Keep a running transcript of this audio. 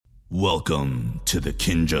Welcome to the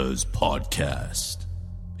Kinjaz Podcast.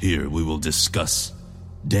 Here we will discuss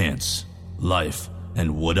dance, life,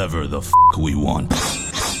 and whatever the we want.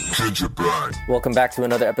 Welcome back to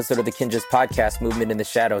another episode of the Kinjaz Podcast, Movement in the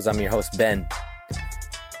Shadows. I'm your host, Ben.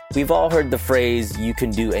 We've all heard the phrase, you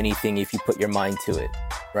can do anything if you put your mind to it,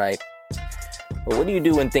 right? But what do you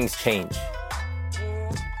do when things change?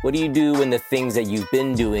 What do you do when the things that you've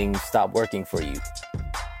been doing stop working for you?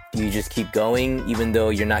 Do you just keep going even though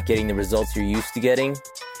you're not getting the results you're used to getting?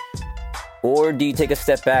 Or do you take a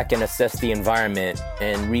step back and assess the environment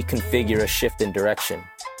and reconfigure a shift in direction?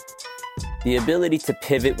 The ability to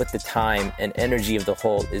pivot with the time and energy of the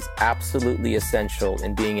whole is absolutely essential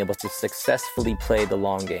in being able to successfully play the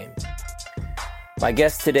long game. My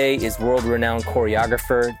guest today is world-renowned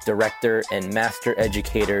choreographer, director, and master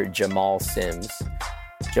educator Jamal Sims.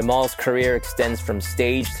 Jamal's career extends from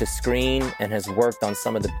stage to screen and has worked on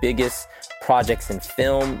some of the biggest projects in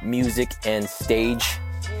film, music, and stage.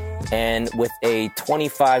 And with a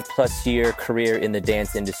 25-plus year career in the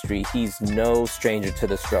dance industry, he's no stranger to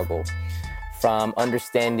the struggle. From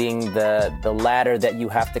understanding the ladder that you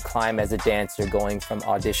have to climb as a dancer, going from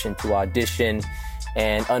audition to audition,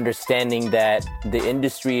 and understanding that the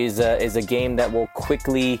industry is a game that will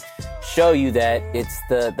quickly show you that it's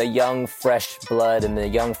the young, fresh blood and the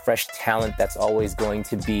young, fresh talent that's always going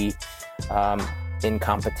to be in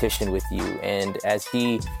competition with you. And as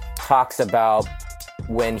he talks about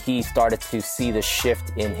when he started to see the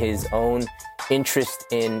shift in his own interest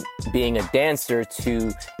in being a dancer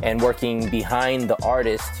and working behind the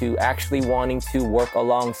artist to actually wanting to work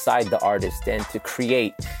alongside the artist and to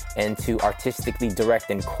create and to artistically direct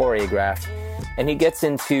and choreograph. And he gets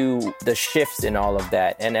into the shifts in all of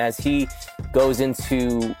that. And as he goes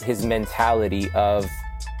into his mentality of,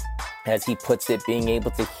 as he puts it, being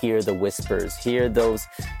able to hear the whispers, hearing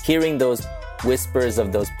those whispers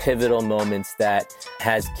of those pivotal moments that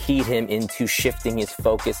has keyed him into shifting his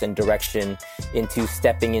focus and direction into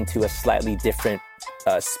stepping into a slightly different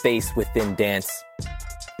space within dance.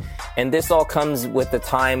 And this all comes with a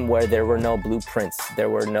time where there were no blueprints.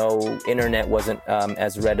 Internet wasn't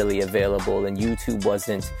as readily available, and YouTube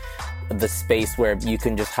wasn't the space where you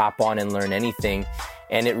can just hop on and learn anything.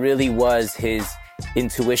 And it really was his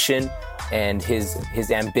intuition and his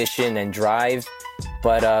ambition and drive,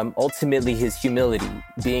 but ultimately his humility,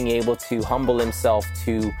 being able to humble himself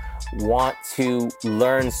to want to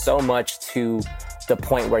learn so much to the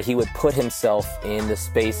point where he would put himself in the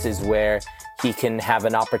spaces where he can have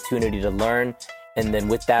an opportunity to learn, and then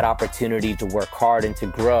with that opportunity to work hard and to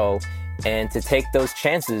grow and to take those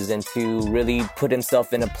chances and to really put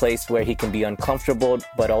himself in a place where he can be uncomfortable,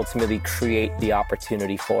 but ultimately create the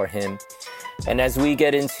opportunity for him. And as we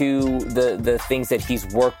get into the things that he's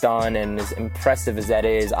worked on, and as impressive as that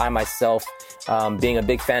is, I myself, being a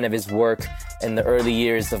big fan of his work in the early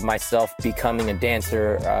years of myself becoming a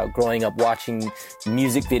dancer, growing up watching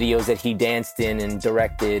music videos that he danced in and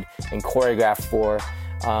directed and choreographed for.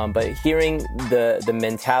 But hearing the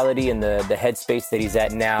mentality and the headspace that he's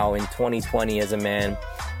at now in 2020 as a man,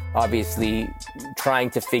 obviously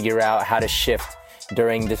trying to figure out how to shift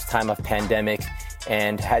during this time of pandemic,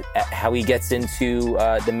 and how he gets into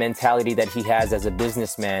the mentality that he has as a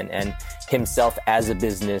businessman and himself as a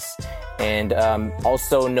business. And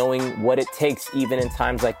also knowing what it takes, even in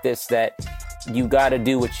times like this, that you got to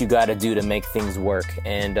do what you got to do to make things work.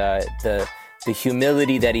 And the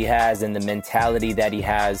humility that he has and the mentality that he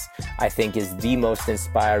has, I think, is the most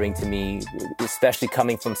inspiring to me, especially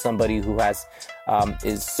coming from somebody who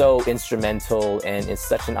is so instrumental and is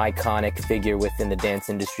such an iconic figure within the dance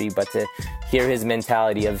industry. But to hear his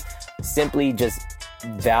mentality of simply just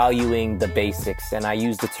valuing the basics, and I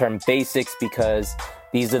use the term basics because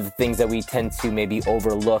these are the things that we tend to maybe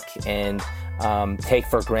overlook and take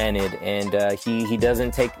for granted. And he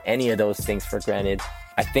doesn't take any of those things for granted.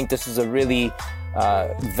 I think this is a really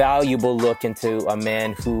valuable look into a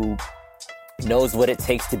man who knows what it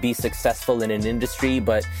takes to be successful in an industry,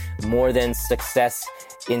 but more than success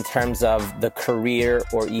in terms of the career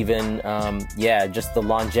or even, just the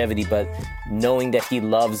longevity, but knowing that he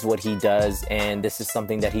loves what he does. And this is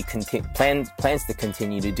something that he plans to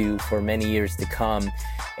continue to do for many years to come.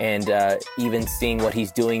 And even seeing what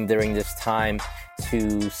he's doing during this time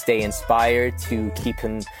to stay inspired, to keep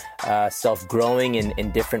himself growing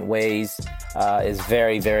in different ways is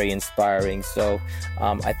very, very inspiring. So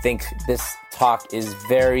I think this talk is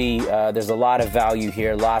there's a lot of value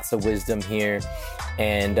here, lots of wisdom here.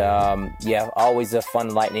 And always a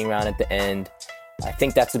fun lightning round at the end. I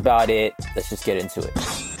think that's about it. Let's just get into it.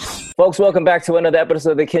 Folks, welcome back to another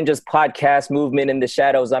episode of the Kinjaz Podcast, Movement in the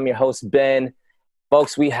Shadows. I'm your host, Ben.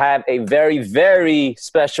 Folks, we have a very, very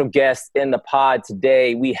special guest in the pod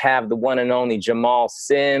today. We have the one and only Jamal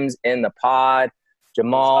Sims in the pod.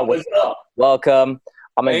 Jamal, what's up? Welcome.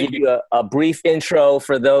 I'm going to give you a brief intro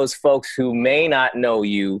for those folks who may not know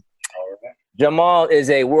you. Right. Jamal is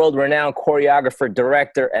a world-renowned choreographer,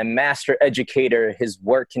 director, and master educator. His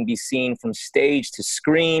work can be seen from stage to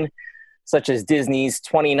screen, such as Disney's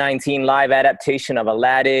 2019 live adaptation of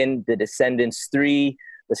Aladdin, The Descendants 3,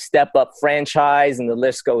 the Step Up franchise, and the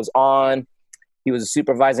list goes on. He was a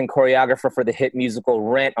supervising choreographer for the hit musical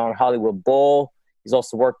Rent on Hollywood Bowl. He's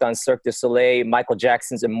also worked on Cirque du Soleil, Michael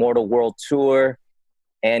Jackson's Immortal World Tour.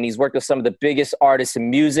 And he's worked with some of the biggest artists in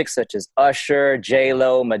music, such as Usher,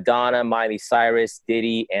 J-Lo, Madonna, Miley Cyrus,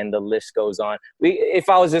 Diddy, and the list goes on. If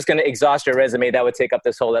I was just going to exhaust your resume, that would take up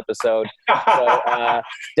this whole episode. So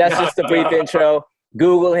that's just a brief intro.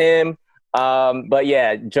 Google him. But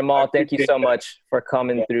yeah, Jamal, thank you so much for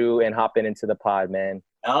coming through and hopping into the pod, man.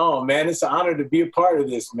 Oh man, it's an honor to be a part of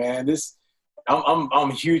this, man. I'm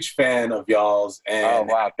a huge fan of y'all's, and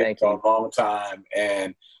oh wow, thank you. For a long time,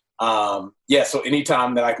 and so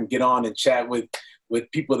anytime that I can get on and chat with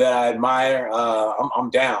people that I admire, I'm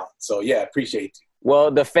down. So yeah, appreciate you.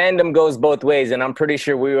 Well, the fandom goes both ways, and I'm pretty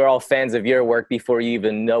sure we were all fans of your work before you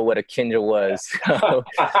even know what a Kinja was. So,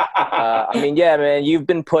 I mean, yeah, man, you've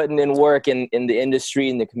been putting in work in the industry,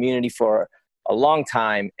 in the community for a long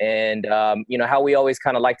time. And, how we always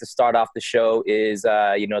kind of like to start off the show is,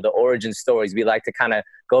 the origin stories. We like to kind of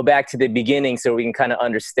go back to the beginning so we can kind of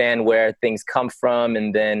understand where things come from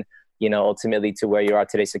and then, ultimately to where you are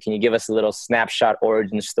today. So can you give us a little snapshot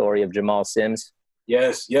origin story of Jamal Sims?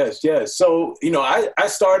 Yes. So,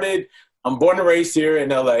 I'm born and raised here in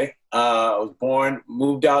LA. I was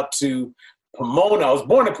moved out to Pomona. I was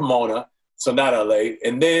born in Pomona, so not LA,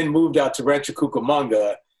 and then moved out to Rancho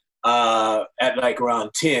Cucamonga at like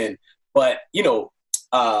around 10. But,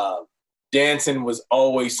 dancing was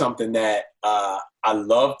always something that I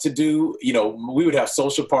loved to do. We would have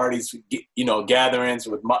social parties, gatherings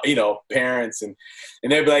with my, parents, and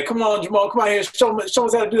they'd be like, "Come on, Jamal, come out here, show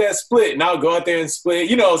us how to do that split." And I would go out there and split,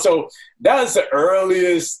 So that was the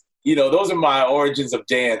earliest, those are my origins of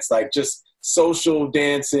dance, like just social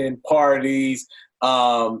dancing, parties.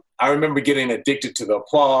 I remember getting addicted to the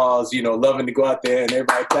applause, loving to go out there and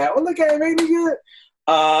everybody clap. Oh, look at it, made me good.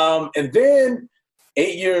 And then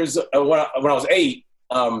 8 years, when I was 8,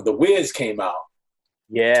 The Wiz came out.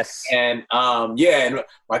 Yes. And and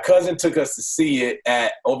my cousin took us to see it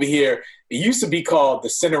over here. It used to be called the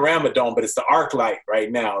Cinerama Dome, but it's the ArcLight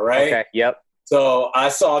right now, right? Okay, yep. So I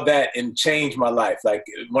saw that and changed my life. Like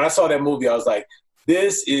when I saw that movie, I was like,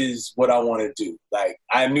 this is what I want to do. Like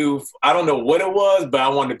I don't know what it was, but I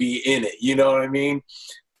wanted to be in it. You know what I mean?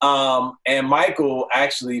 And Michael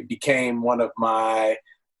actually became one of my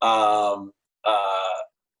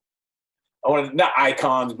not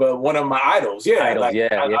icons, but one of my idols. Yeah,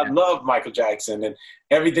 I love Michael Jackson and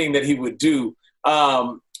everything that he would do.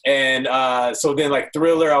 So then like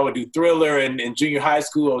Thriller, I would do Thriller, and in junior high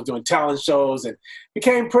school, I was doing talent shows and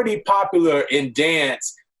became pretty popular in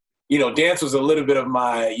dance. Dance was a little bit of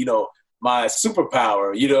my, my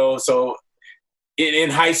superpower, So in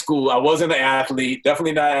high school, I wasn't an athlete,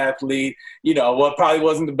 definitely not an athlete, probably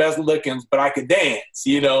wasn't the best looking, but I could dance,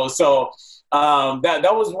 So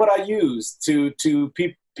that was what I used to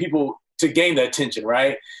people to gain the attention,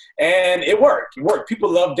 right? And it worked.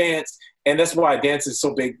 People love dance, and that's why dance is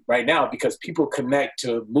so big right now, because people connect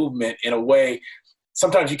to movement in a way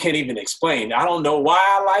sometimes you can't even explain. I don't know why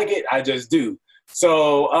I like it. I just do.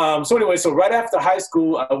 So anyway, right after high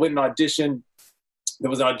school, I went and auditioned. There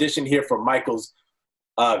was an audition here for Michael's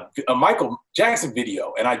a Michael Jackson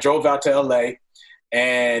video, and I drove out to LA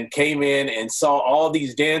and came in and saw all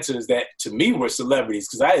these dancers that to me were celebrities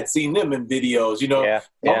because I had seen them in videos.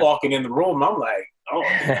 I'm walking in the room, I'm like, oh,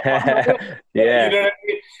 yeah. You know what I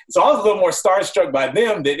mean? So I was a little more starstruck by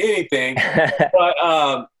them than anything. But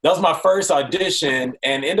that was my first audition,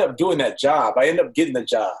 and ended up doing that job. I ended up getting the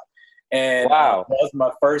job, and wow, that was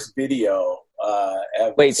my first video.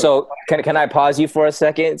 Wait, so can I pause you for a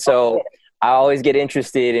second? So I always get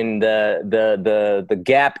interested in the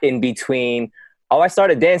gap in between. Oh, I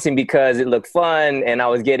started dancing because it looked fun and I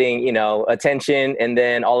was getting, attention. And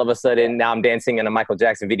then all of a sudden now I'm dancing in a Michael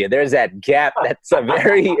Jackson video. There's that gap. That's a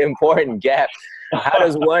very important gap. How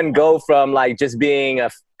does one go from like just being a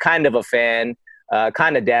kind of a fan,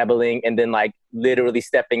 kind of dabbling, and then like literally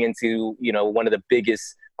stepping into, one of the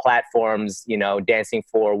biggest platforms, dancing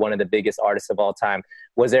for one of the biggest artists of all time?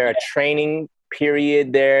 Was there a training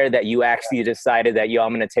period there that you actually decided that, I'm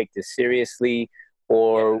going to take this seriously?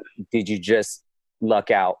 Or did you just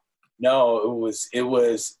luck out? No, it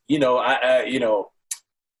was,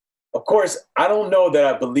 of course, I don't know that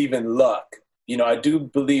I believe in luck. You know, I do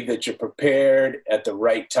believe that you're prepared at the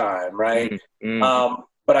right time, right? Mm-hmm.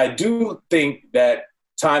 But I do think that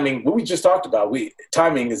timing, what we just talked about,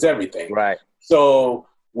 timing is everything. Right. So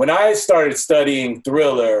when I started studying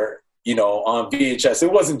Thriller, you know, on VHS,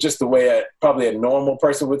 it wasn't just the way probably a normal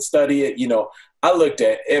person would study it. You know, I looked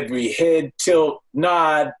at every head tilt,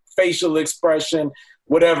 nod, facial expression,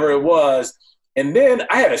 whatever it was. And then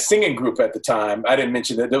I had a singing group at the time. I didn't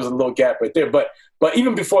mention that. There was a little gap right there. But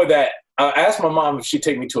even before that, I asked my mom if she'd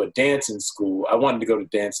take me to a dancing school. I wanted to go to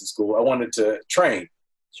dancing school. I wanted to train.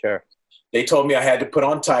 Sure. They told me I had to put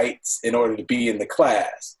on tights in order to be in the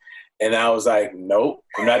class. And I was like, nope,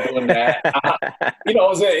 I'm not doing that. You know, I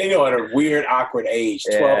was at a weird, awkward age,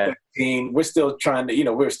 12, 13. We're still trying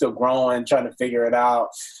to, we're still growing, trying to figure it out.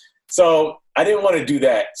 So I didn't want to do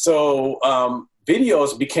that. So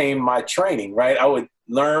videos became my training, right? I would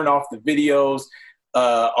learn off the videos,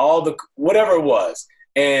 whatever it was.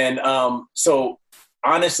 And so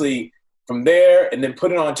honestly, from there, and then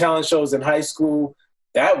putting on talent shows in high school,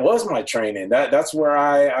 that was my training. That's where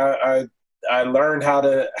I learned how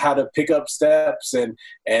to pick up steps and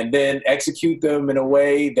then execute them in a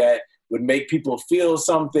way that would make people feel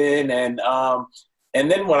something. And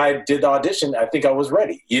then when I did the audition, I think I was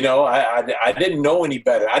ready. You know, I didn't know any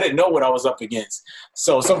better. I didn't know what I was up against.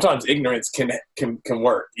 So sometimes ignorance can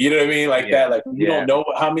work. You know what I mean? Like that. Like you don't know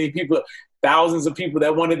how many people, thousands of people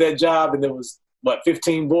that wanted that job, and there was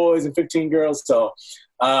 15 boys and 15 girls. So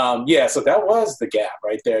so that was the gap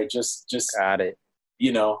right there. Just got it.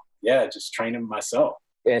 Just training myself.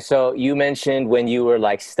 And so you mentioned when you were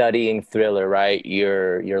like studying Thriller, right?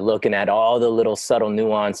 You're looking at all the little subtle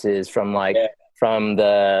nuances from from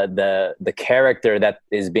the character that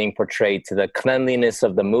is being portrayed to the cleanliness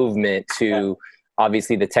of the movement to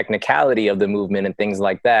obviously the technicality of the movement and things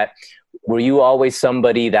like that. Were you always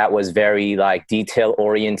somebody that was very like detail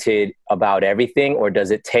oriented about everything, or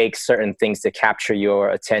does it take certain things to capture your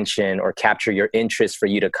attention or capture your interest for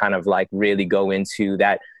you to kind of like really go into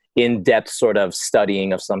that in-depth sort of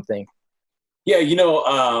studying of something? Yeah,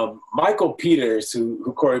 Michael Peters, who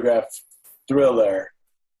choreographed Thriller,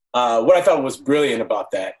 what I thought was brilliant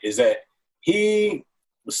about that is that he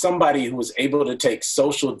was somebody who was able to take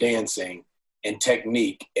social dancing and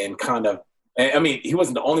technique and kind of, I mean, he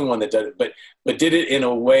wasn't the only one that did it, but did it in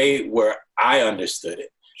a way where I understood it.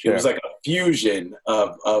 Sure. It was like a fusion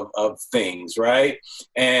of things, right?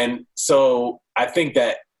 And so I think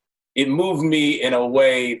that it moved me in a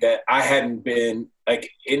way that I hadn't been,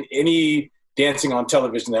 like, in any dancing on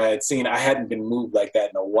television that I had seen, I hadn't been moved like that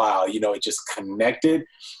in a while. It just connected.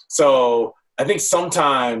 So I think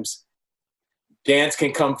sometimes dance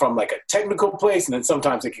can come from like a technical place, and then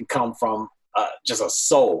sometimes it can come from just a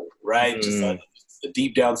soul, right? Mm. Just a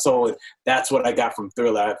deep down soul. And that's what I got from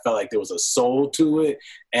Thriller. I felt like there was a soul to it.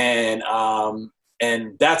 And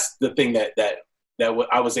that's the thing that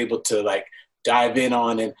I was able to like dive in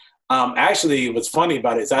on. And actually what's funny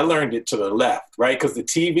about it is I learned it to the left, right? Because the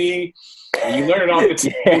TV, you learn it off the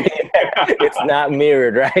TV. It's not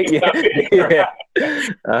mirrored, right? Mirrored, right?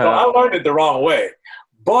 So I learned it the wrong way.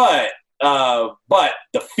 But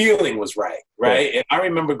the feeling was right? Yeah. And I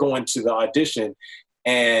remember going to the audition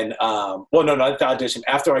and, not the audition.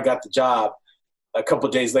 After I got the job, a couple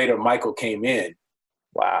of days later, Michael came in.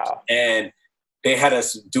 Wow. And they had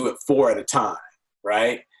us do it 4 at a time,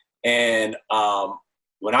 right? And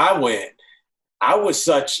when I went, I was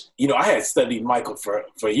such, I had studied Michael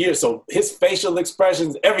for years. So his facial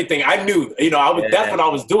expressions, everything, I knew, that's what I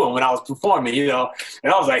was doing when I was performing, and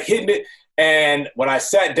I was like hitting it. And when I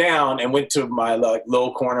sat down and went to my like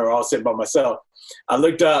little corner, all sitting by myself, I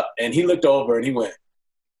looked up and he looked over and he went,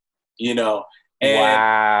 and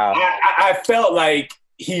wow. I felt like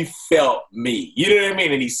he felt me, you know what I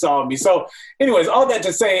mean? And he saw me. So anyways, all that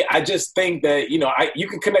to say, I just think that, you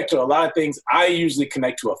can connect to a lot of things. I usually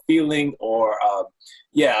connect to a feeling or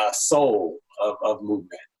a soul of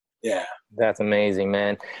movement. Yeah. That's amazing,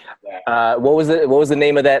 man. Yeah. What was the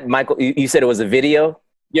name of that, Michael? You said it was a video?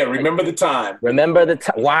 Yeah. Remember the Time. Remember the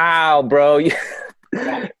Time. Wow, bro.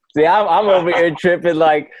 See, I'm over here tripping.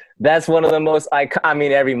 Like, that's one of the most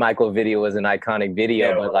every Michael video was an iconic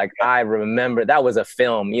video, but like, I remember that was a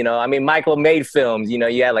film, Michael made films, you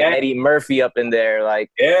had like Eddie Murphy up in there.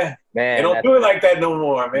 Like, man, they don't do it like that no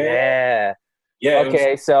more, man. Yeah. Yeah.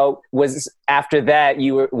 Okay. So after that,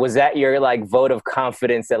 was that your like vote of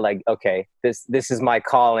confidence that like, okay, this is my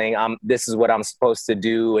calling. This is what I'm supposed to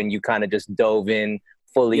do. And you kind of just dove in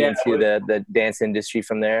fully into the dance industry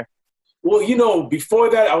from there? Well,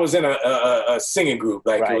 before that, I was in a singing group.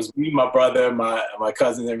 Like, It was me, my brother, my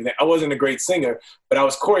cousins, everything. I wasn't a great singer, but I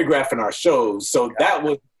was choreographing our shows. So that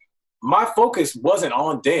was my focus wasn't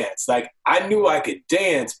on dance. Like, I knew I could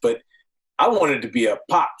dance, but I wanted to be a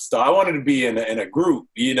pop star. I wanted to be in a group,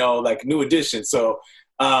 you know, like New Edition. So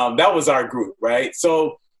that was our group, right?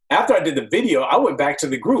 So after I did the video, I went back to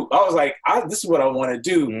the group. I was like, this is what I want to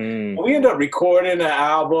do. We ended up recording an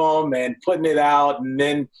album and putting it out, and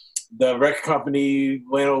then the record company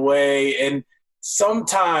went away. And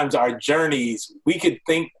sometimes our journeys, we could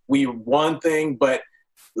think we one thing, but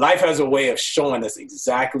life has a way of showing us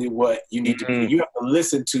exactly what you need to do. You have to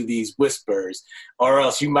listen to these whispers, or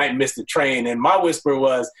else you might miss the train. And my whisper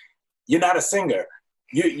was, you're not a singer.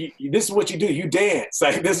 You this is what you do. You dance.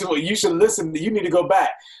 Like, this is what you should listen. You need to go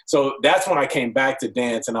back. So that's when I came back to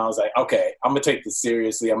dance, and I was like, okay, I'm going to take this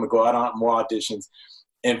seriously. I'm going to go out on more auditions.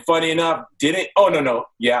 And funny enough,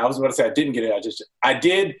 yeah, I was about to say I didn't get an audition. I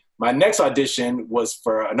did. My next audition was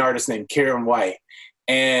for an artist named Karen White.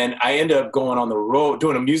 And I ended up going on the road,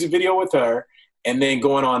 doing a music video with her, and then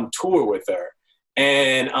going on tour with her.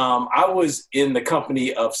 And I was in the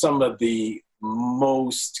company of some of the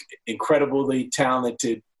most incredibly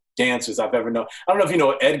talented dancers I've ever known. I don't know if you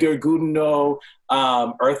know Edgar Goudineau,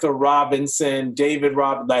 Eartha Robinson, David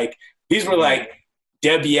Robb. Like, these were like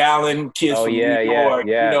Debbie Allen kids from New York.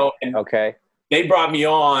 You know, and they brought me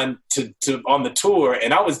on to on the tour,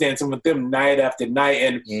 and I was dancing with them night after night,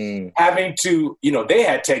 and having to, you know, they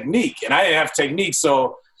had technique and I didn't have technique.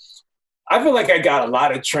 So I feel like I got a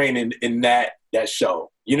lot of training in that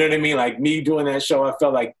show. You know what I mean? Like, me doing that show, I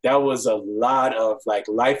felt like that was a lot of like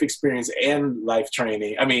life experience and life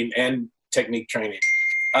training. I mean, and technique training,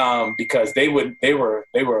 because they were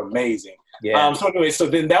amazing. Yeah. So anyway, so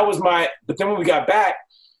then that was but then when we got back,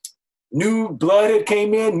 new blood had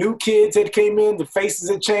came in, new kids had came in, the faces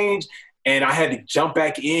had changed, and I had to jump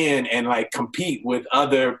back in and like compete with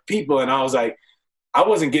other people. And I was like, I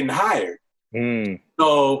wasn't getting hired.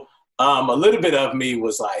 So a little bit of me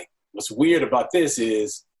was like, what's weird about this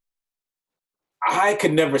is I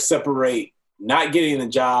could never separate not getting the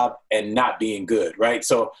job and not being good, right?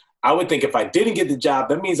 So I would think if I didn't get the job,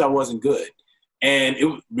 that means I wasn't good.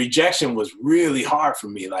 And rejection was really hard for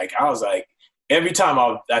me. Like, I was like, every time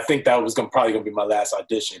I think that was probably going to be my last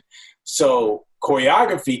audition. So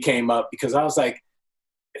choreography came up because I was like,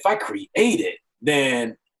 if I create it,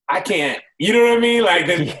 then I can't, you know what I mean? Like,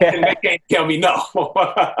 then they can't tell me no.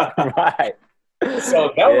 Right.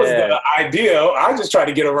 So that was the idea. I just tried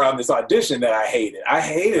to get around this audition that I hated. I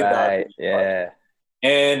hated that. Yeah.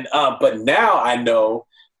 And, but now I know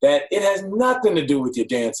that it has nothing to do with your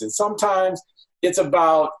dancing. Sometimes it's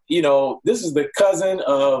about, you know, this is the cousin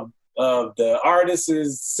of the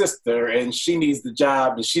artist's sister, and she needs the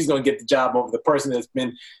job, and she's going to get the job over the person that's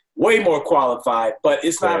been way more qualified. But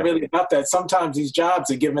it's not really about that. Sometimes these jobs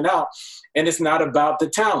are given out, and it's not about the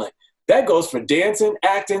talent. That goes for dancing,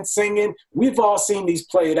 acting, singing. We've all seen these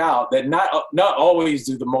played out, that not always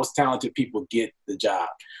do the most talented people get the job.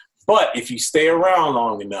 But if you stay around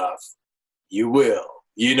long enough, you will.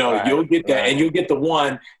 You know, you'll get that, and you'll get the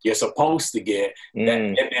one you're supposed to get,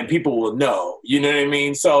 and people will know. You know what I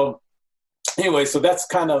mean? So anyway, so that's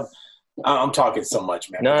kind of, I'm talking so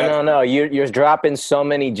much, man. No. You're dropping so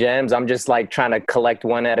many gems. I'm just like trying to collect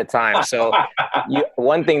one at a time. So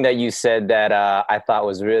one thing that you said that I thought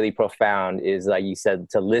was really profound is, like you said,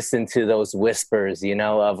 to listen to those whispers, you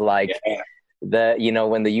know, of like the, you know,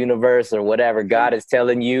 when the universe or whatever, God is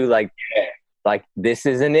telling you like this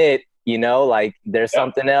isn't it. You know, like there's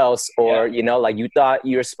something else, or, you know, like you thought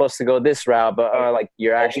you were supposed to go this route, but like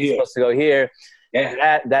you're actually supposed to go here.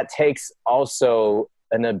 That takes also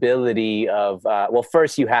an ability of, well,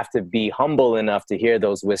 first you have to be humble enough to hear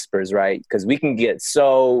those whispers, right? Because we can get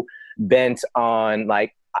so bent on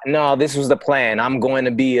like, no, this was the plan. I'm going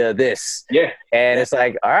to be this. And it's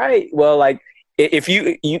like, all right, well, like if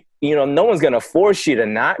you know, no one's going to force you to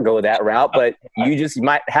not go that route, but you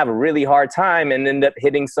might have a really hard time and end up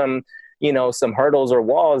hitting some hurdles or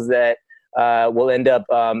walls that will end up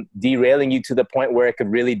derailing you to the point where it could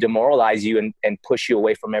really demoralize you and push you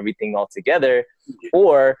away from everything altogether.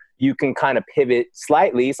 Or you can kind of pivot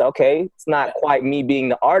slightly. So, okay, it's not quite me being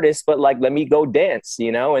the artist, but like, let me go dance,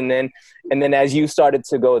 you know? And then as you started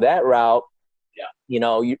to go that route, you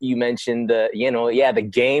know, you mentioned the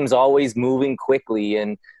game's always moving quickly,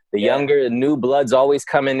 and the younger, the new blood's always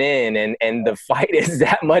coming in, and the fight is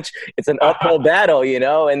that much, it's an uphill battle, you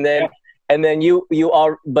know? And then you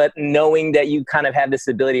are, but knowing that you kind of have this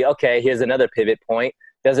ability, okay, here's another pivot point,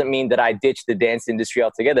 doesn't mean that I ditch the dance industry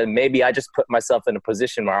altogether. Maybe I just put myself in a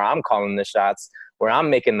position where I'm calling the shots, where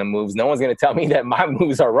I'm making the moves. No one's going to tell me that my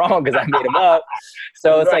moves are wrong because I made them up.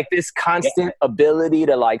 So it's like this constant ability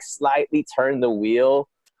to like slightly turn the wheel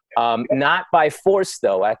Not by force,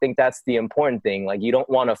 though. I think that's the important thing. Like, you don't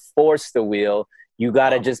want to force the wheel. You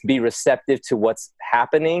got to just be receptive to what's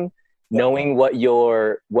happening, knowing what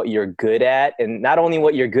you're good at, and not only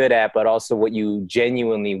what you're good at, but also what you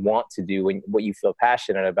genuinely want to do and what you feel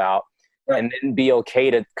passionate about. Right. And then be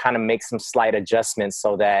okay to kind of make some slight adjustments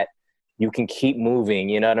so that you can keep moving.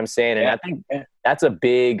 You know what I'm saying? And I think that's a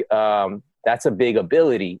big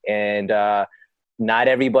ability. And not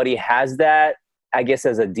everybody has that, I guess,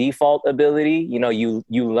 as a default ability. You know, you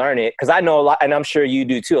learn it. Because I know a lot, and I'm sure you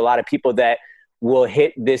do too, a lot of people that will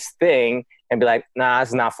hit this thing and be like, nah,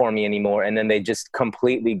 it's not for me anymore. And then they just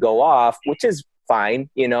completely go off, which is fine,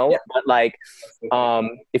 you know? Yeah. But like,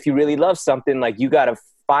 if you really love something, like, you got to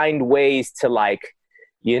find ways to, like,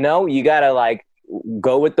 you know, you got to like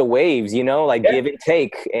go with the waves, you know, like give and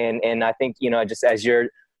take. And I think, you know, just as you're,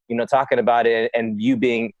 you know, talking about it and you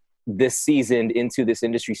being this seasoned into this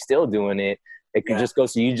industry, still doing it, it can just go,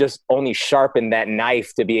 so you just only sharpen that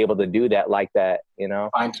knife to be able to do that like that, you know?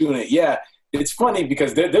 Fine tune it. Yeah. It's funny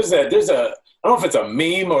because there's a, I don't know if it's a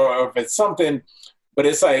meme or if it's something, but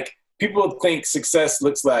it's like, people think success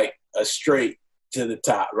looks like a straight to the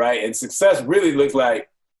top, right? And success really looks like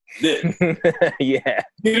this. Yeah.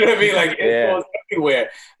 You know what I mean? Like, it goes everywhere.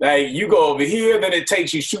 Like, you go over here, then it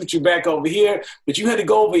shoots you back over here, but you had to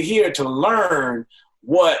go over here to learn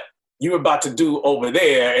what you were about to do over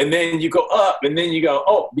there. And then you go up, and then you go,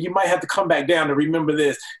 oh, but you might have to come back down to remember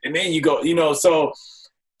this. And then you go, you know, so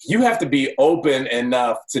you have to be open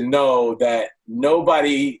enough to know that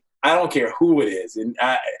nobody, I don't care who it is, and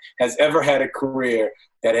has ever had a career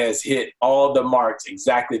that has hit all the marks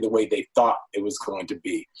exactly the way they thought it was going to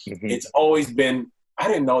be. Mm-hmm. It's always been, I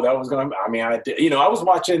didn't know that was going to, I mean, I was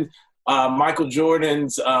watching Michael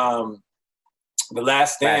Jordan's The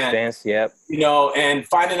Last Dance, yep. You know, and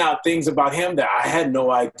finding out things about him that I had no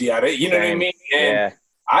idea. You know what I mean? And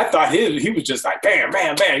I thought he was just like, bam,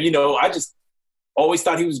 bam, bam. You know, I just always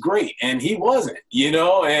thought he was great, and he wasn't, you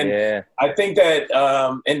know? And I think that,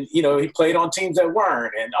 and, you know, he played on teams that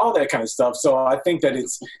weren't and all that kind of stuff. So I think that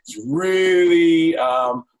it's really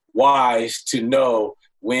wise to know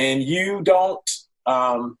when you don't,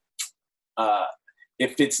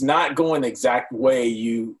 if it's not going the exact way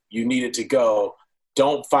you need it to go,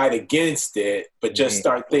 don't fight against it, but just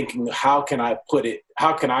start thinking, how can I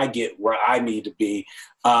get where I need to be,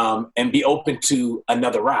 and be open to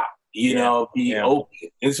another route. You know, be open.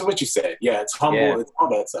 It's what you said. Yeah, it's humble. It's all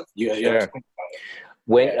that stuff.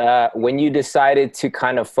 When you decided to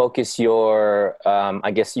kind of focus your,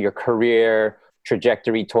 I guess, your career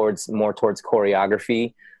trajectory towards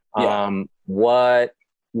choreography, what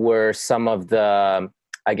were some of the,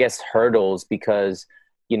 I guess, hurdles? Because,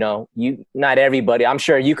 you know, not everybody, I'm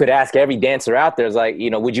sure you could ask every dancer out there, is like, you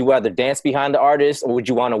know, would you rather dance behind the artist, or would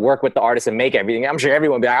you want to work with the artist and make everything? I'm sure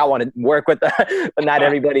everyone would be like, I want to work with but not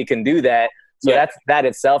everybody can do that. So that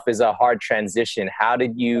itself is a hard transition. How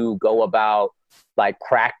did you go about, like,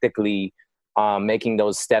 practically making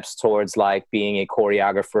those steps towards, like, being a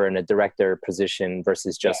choreographer and a director position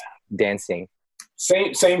versus just dancing?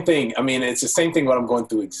 Same thing. I mean, it's the same thing what I'm going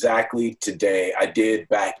through exactly today. I did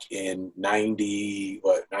back in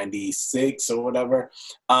 96 or whatever.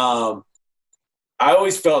 I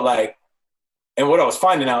always felt like, and what I was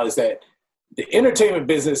finding out is that the entertainment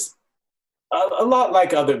business, a lot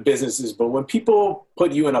like other businesses, but when people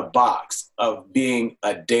put you in a box of being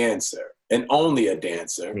a dancer and only a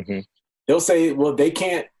dancer, they'll say, well, they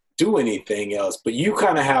can't do anything else. But you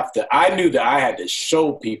kind of have to, I knew that I had to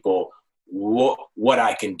show people what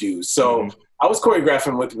I can do. So I was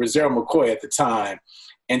choreographing with Rosero McCoy at the time.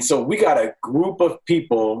 And so we got a group of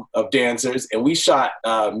people, of dancers, and we shot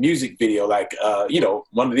a music video, like, you know,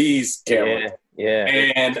 one of these cameras.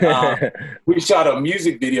 And we shot a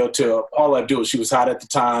music video to Paula Abdul. She was hot at the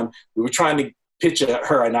time. We were trying to pitch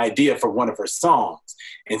her an idea for one of her songs.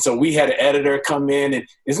 And so we had an editor come in, and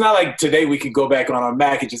it's not like today we could go back on our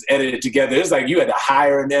Mac and just edit it together. It's like you had to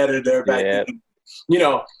hire an editor back then, you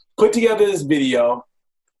know, put together this video.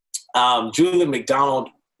 Julia McDonald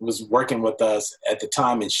was working with us at the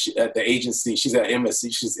time, and at the agency. She's at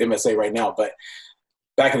MSC. She's MSA right now, but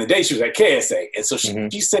back in the day, she was at KSA. And so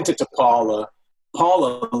she sent it to Paula.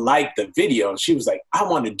 Paula liked the video, and she was like, I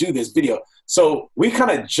want to do this video. So we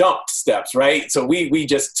kind of jumped steps, right? So we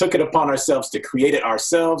just took it upon ourselves to create it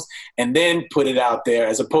ourselves and then put it out there,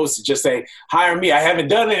 as opposed to just say, hire me. I haven't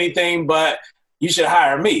done anything, but you should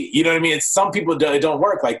hire me. You know what I mean? Some people don't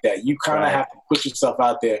work like that. You kind of have to put yourself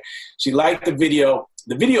out there. She liked the video.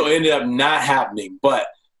 The video ended up not happening, but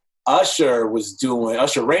Usher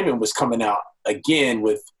Raymond was coming out again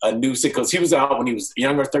with a new single, because he was out when he was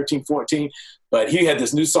younger, 13, 14, but he had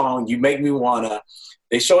this new song, You Make Me Wanna,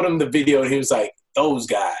 they showed him the video, and he was like, those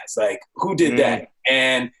guys, like, who did that?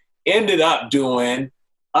 And ended up doing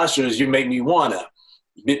Usher's You Make Me Wanna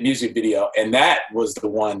music video, and that was the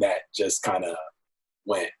one that just kind of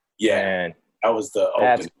went, that was the open.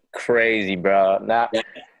 That's crazy, bro.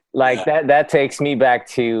 That takes me back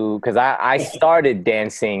to, because I started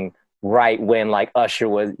dancing right when like Usher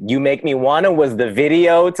was You Make Me Wanna was the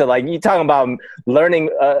video to, like, you talking about learning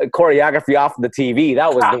choreography off the TV.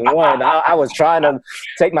 That was the one. I was trying to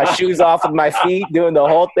take my shoes off with my feet, doing the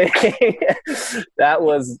whole thing. That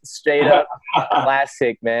was straight up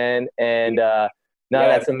classic, man. And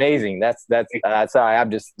that's amazing. That's sorry.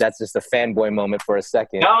 That's just a fanboy moment for a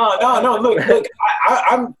second. No. Look.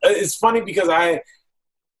 I'm. It's funny because I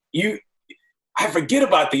forget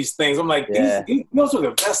about these things. I'm like, those were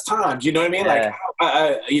the best times. You know what I mean? Like,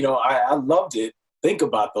 I love to think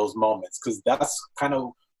about those moments, because that's kind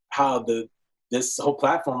of how this whole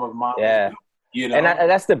platform of mine. Yeah. You know, and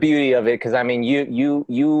that's the beauty of it, because I mean,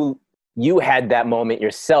 you had that moment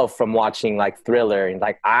yourself from watching like Thriller, and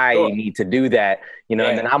like, I need to do that, you know.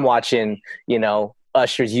 And then I'm watching, you know,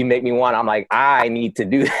 Usher's You Make Me Want. I'm like, I need to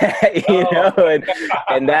do that, you know.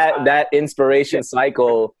 And that inspiration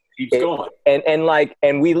cycle keeps going.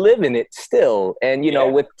 And we live in it still. And, you know,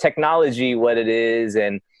 with technology, what it is,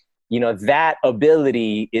 and, you know, that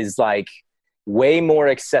ability is like way more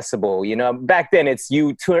accessible. You know, back then it's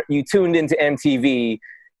you tuned into MTV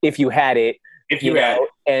if you had it.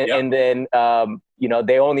 And then, you know,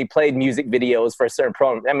 they only played music videos for a certain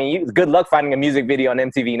program. I mean, good luck finding a music video on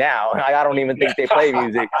MTV now. I don't even think they play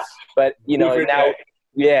music. But, you know, now,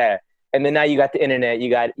 and then now you got the internet, you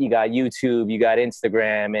got YouTube, you got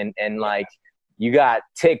Instagram, and like, you got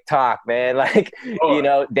TikTok, man. Like, you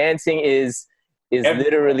know, dancing is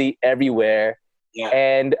literally everywhere. Yeah.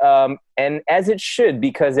 And as it should,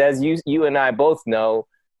 because as you and I both know,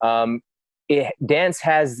 dance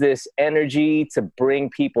has this energy to bring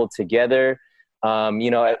people together.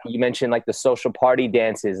 You know, you mentioned like the social party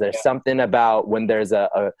dances. There's something about when there's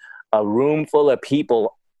a room full of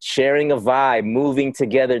people sharing a vibe, moving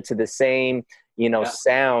together to the same, you know,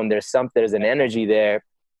 sound. There's an energy there,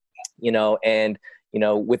 you know. And, you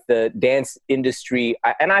know, with the dance industry,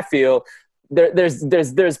 I feel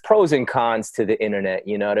there's pros and cons to the internet.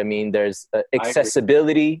 You know what I mean? There's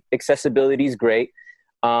accessibility. Accessibility is great.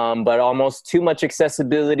 But almost too much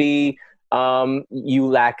accessibility, you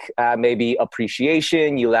lack maybe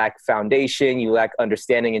appreciation, you lack foundation, you lack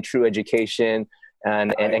understanding and true education,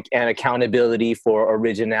 and accountability for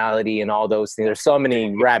originality and all those things. There's so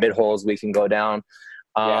many rabbit holes we can go down.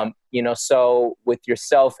 You know, so with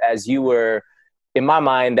yourself, as you were, in my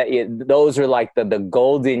mind, those are like the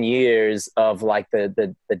golden years of like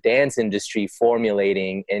the dance industry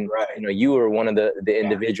formulating, and you know, you were one of the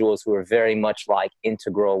individuals who were very much like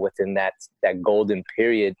integral within that golden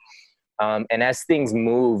period. And as things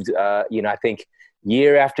moved, you know, I think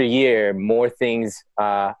year after year, more things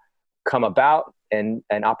come about, and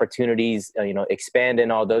opportunities, you know, expand,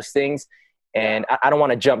 and all those things. And I don't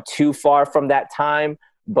want to jump too far from that time.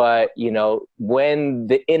 But, you know, when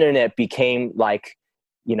the internet became like,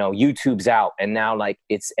 you know, YouTube's out, and now like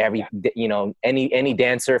it's you know, any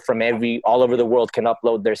dancer from all over the world can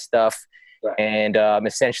upload their stuff. And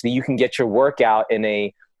essentially you can get your workout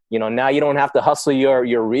in you know, now you don't have to hustle your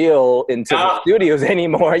reel into the studios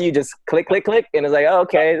anymore. You just click, and it's like, oh,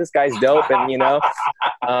 okay, this guy's dope. And, you know,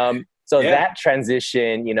 so that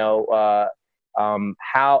transition, you know,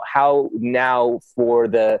 how now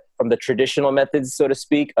from the traditional methods, so to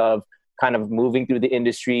speak, of kind of moving through the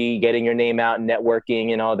industry, getting your name out,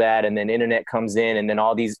 networking and all that, and then internet comes in, and then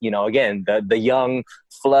all these, you know, again, the young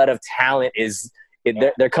flood of talent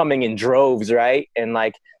they're coming in droves, right? And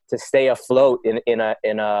like, to stay afloat in a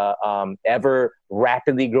ever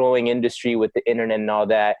rapidly growing industry with the internet and all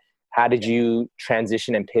that, how did you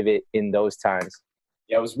transition and pivot in those times?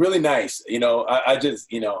 Yeah, it was really nice. You know, I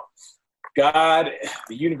just, you know, God,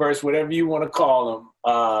 the universe, whatever you want to call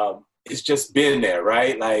them, it's just been there,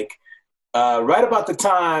 right? Like, right about the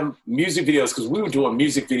time music videos, because we were doing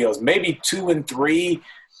music videos, maybe 2 and 3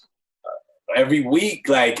 every week.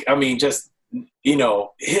 Like, I mean, just, you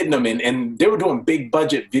know, hitting them, and they were doing big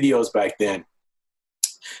budget videos back then.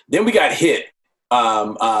 Then we got hit.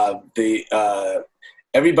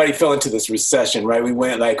 Everybody fell into this recession, right? We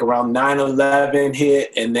went like around 9/11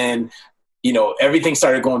 hit, and then, you know, everything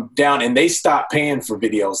started going down, and they stopped paying for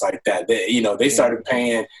videos like that. They started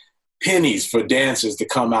paying pennies for dancers to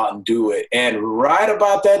come out and do it. And right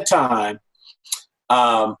about that time,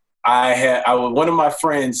 one of my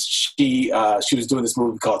friends, she was doing this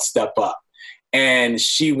movie called Step Up. And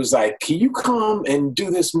she was like, "Can you come and do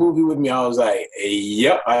this movie with me?" I was like,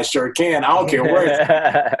 "Yep, I sure can. I don't care where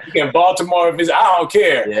it's in Baltimore. If it's, I don't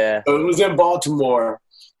care." Yeah. So it was in Baltimore.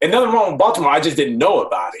 And nothing wrong with Baltimore. I just didn't know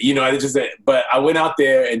about it. But I went out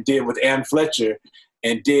there and did with Ann Fletcher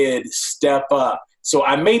and did Step Up. So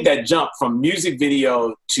I made that jump from music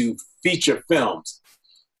video to feature films.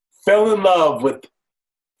 Fell in love with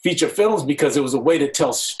feature films because it was a way to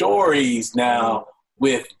tell stories now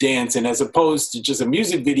with dancing, as opposed to just a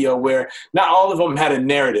music video where not all of them had a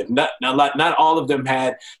narrative. Not all of them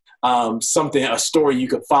had a story you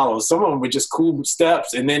could follow. Some of them were just cool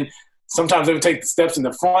steps, and then sometimes they would take the steps in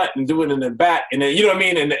the front and do it in the back, and then, you know what I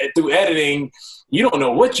mean? And through editing, you don't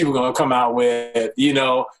know what you were going to come out with, you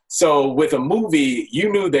know? So with a movie,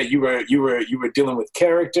 you knew that you were dealing with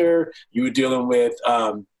character, you were dealing with,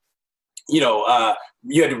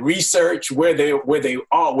 you had to research where they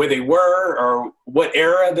were or what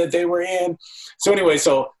era that they were in. So anyway,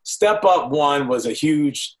 Step Up 1 was a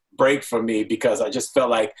huge break for me because I just felt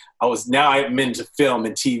like I'm into film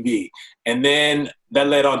and TV. And then that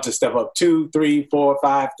led on to Step Up 2, 3, 4,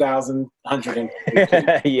 5,000, 100.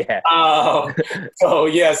 Yeah. So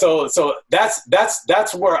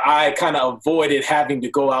that's where I kind of avoided having to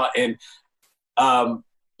go out and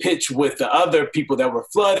pitch with the other people that were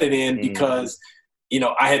flooded in because,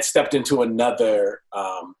 I had stepped into another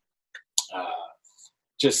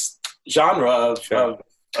just genre of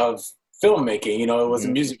filmmaking. It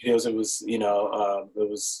wasn't music videos. It was, it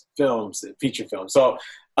was films, feature films. So,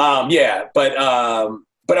 but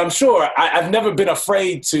I'm sure I've never been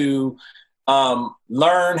afraid to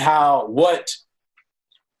learn what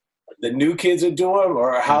the new kids are doing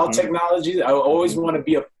or how technology. I always want to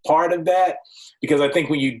be a part of that because I think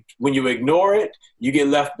when you ignore it, you get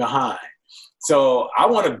left behind. So I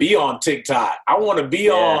want to be on TikTok. I want to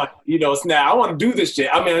be on, Snap. I want to do this shit.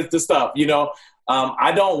 I mean, it's the stuff,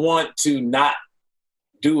 I don't want to not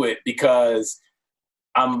do it because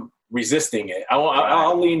I'm resisting it.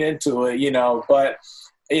 I'll lean into it, but,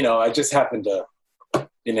 I just happen to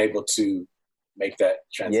been able to make that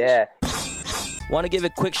transition. Yeah. Want to give a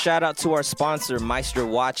quick shout out to our sponsor, Meister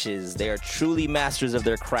Watches. They are truly masters of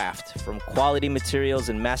their craft. From quality materials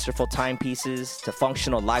and masterful timepieces to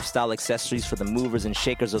functional lifestyle accessories for the movers and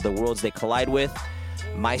shakers of the worlds they collide with,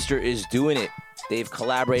 Meister is doing it. They've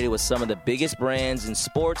collaborated with some of the biggest brands in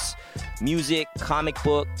sports, music, comic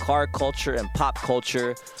book, car culture, and pop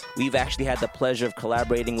culture. We've actually had the pleasure of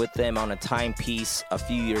collaborating with them on a timepiece a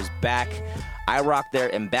few years back. I rock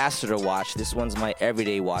their Ambassador watch. This one's my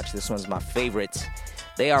everyday watch. This one's my favorite.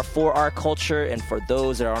 They are for our culture and for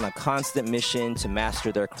those that are on a constant mission to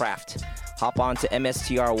master their craft. Hop on to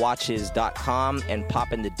mstrwatches.com and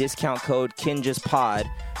pop in the discount code KINJASPOD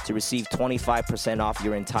to receive 25% off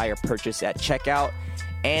your entire purchase at checkout.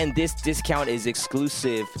 And this discount is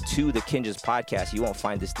exclusive to the Kinjas podcast. You won't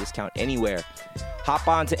find this discount anywhere. Hop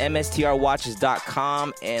on to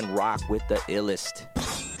mstrwatches.com and rock with the illest.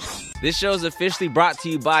 This show is officially brought to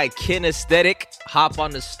you by Kin Aesthetic. Hop on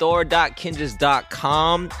the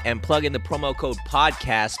store.kinjas.com and plug in the promo code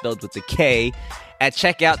podcast, spelled with the K, at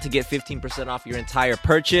checkout to get 15% off your entire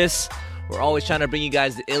purchase. We're always trying to bring you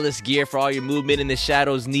guys the illest gear for all your movement in the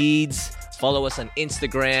shadows needs. Follow us on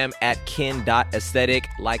Instagram at kin.aesthetic.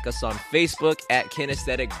 Like us on Facebook at Kin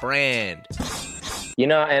Aesthetic Brand.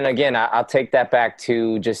 And again, I'll take that back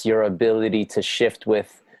to just your ability to shift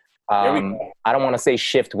with, I don't want to say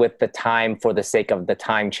shift with the time for the sake of the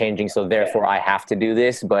time changing, so therefore I have to do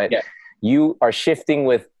this, but you are shifting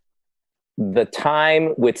with the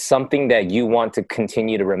time with something that you want to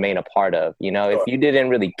continue to remain a part of. If you didn't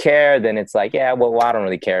really care, then it's like, I don't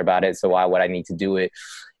really care about it, so why would I need to do it?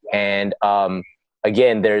 And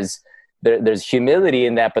again, there's humility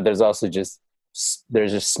in that, but there's also just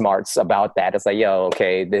smarts about that. It's like,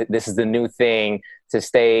 this is the new thing. To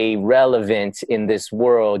stay relevant in this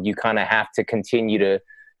world, you kind of have to continue to,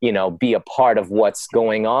 be a part of what's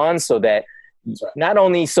going on, so that not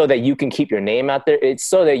only so that you can keep your name out there, it's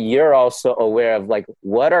so that you're also aware of like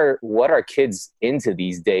what are kids into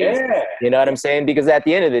these days. Yeah. You know what I'm saying? Because at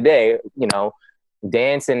the end of the day,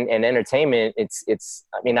 dance and entertainment, it's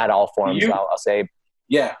I mean, not all forms, I'll say.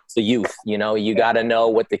 Yeah, it's the youth. You got to know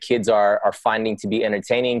what the kids are finding to be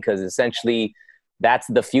entertaining, because essentially that's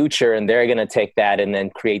the future, and they're going to take that and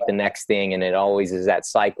then create the next thing. And it always is that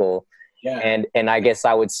cycle. Yeah. And I guess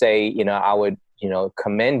I would say, I would,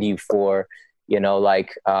 commend you for,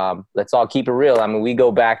 let's all keep it real. I mean, we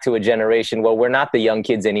go back to a generation where we're not the young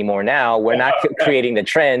kids anymore now. We're not creating the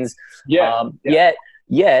trends. Yet,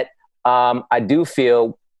 I do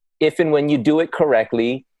feel if and when you do it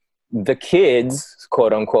correctly, the kids,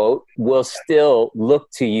 quote unquote, will still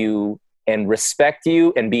look to you and respect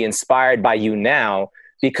you and be inspired by you now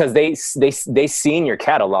because they seen your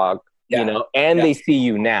catalog, you know, and they see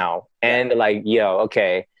you now and like, yo,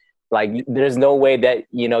 okay. Like, there's no way that,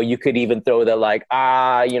 you know, you could even throw the like,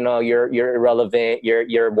 you know, you're irrelevant,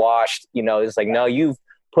 you're washed, you know. It's like, no, you've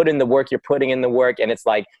put in the work, you're putting in the work. And it's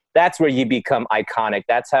like, that's where you become iconic.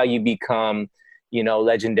 That's how you become, you know,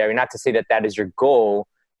 legendary. Not to say that that is your goal,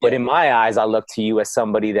 but in my eyes, I look to you as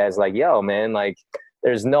somebody that's like, yo, man, like,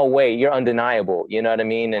 there's no way, you're undeniable. You know what I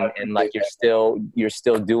mean? And like, you're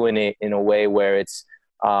still doing it in a way where it's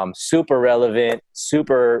super relevant,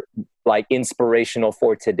 super like inspirational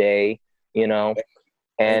for today, you know?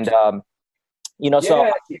 And, you know,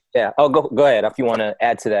 so yeah. Oh, go ahead if you want to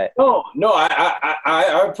add to that. No,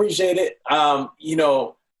 I appreciate it. You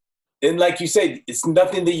know, and like you said, it's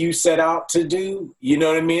nothing that you set out to do. You know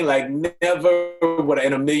what I mean? Like, never would I,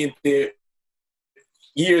 in a million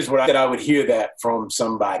years would I would hear that from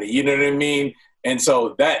somebody. You know what I mean? And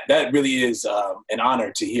so that really is an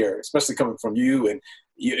honor to hear, especially coming from you. And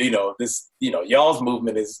you know, this, you know, y'all's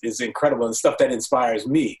movement is incredible and stuff that inspires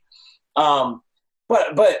me.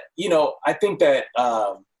 But you know, I think that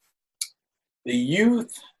the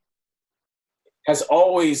youth has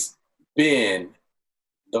always been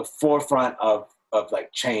the forefront of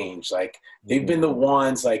like change. Like, they've been the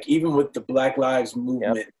ones, like, even with the Black Lives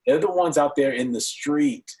Movement, they're the ones out there in the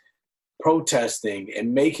street protesting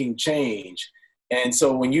and making change. And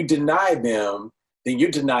so when you deny them, then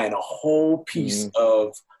you're denying a whole piece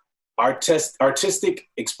of artistic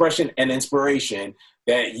expression and inspiration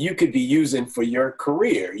that you could be using for your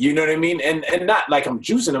career. You know what I mean? And not like I'm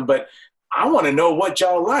juicing them, but I want to know what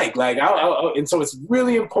y'all like. Like, and so it's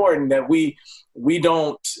really important that we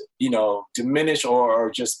don't, you know, diminish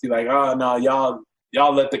or just be like, oh no,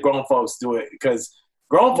 y'all let the grown folks do it, because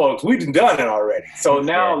grown folks, we've done it already. So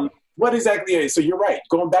now, what exactly is? So you're right.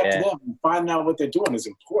 Going back to them and finding out what they're doing is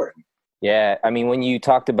important. Yeah, I mean, when you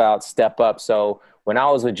talked about Step Up, so when I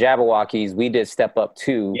was with Jabbawockeez, we did Step Up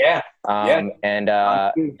too. And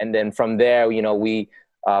then from there, you know, we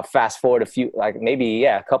fast forward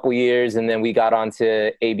a couple years, and then we got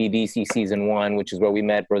onto ABDC season 1, which is where we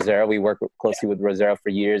met Rosero. We worked closely with Rosero for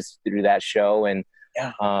years through that show, and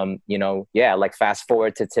you know, like fast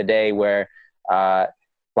forward to today, where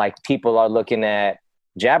like people are looking at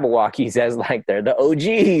Jabbawockeez as like they're the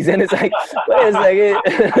OGs, and it's like, I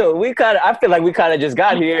feel like we kind of just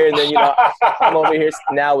got here, and then, you know, I'm over here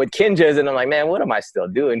now with Kinjaz, and I'm like, man, what am I still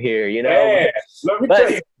doing here, you know? Let me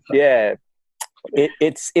tell you.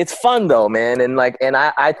 It's fun though, man, and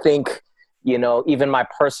I think, you know, even my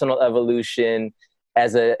personal evolution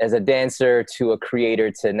as a dancer to a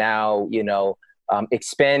creator to now, you know,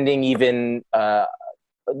 expanding even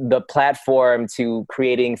the platform to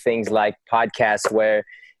creating things like podcasts, where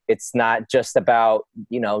it's not just about,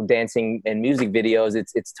 you know, dancing and music videos.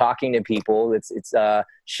 It's talking to people. It's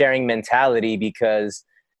sharing mentality, because,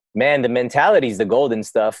 man, the mentality is the golden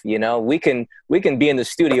stuff. You know, we can be in the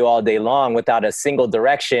studio all day long without a single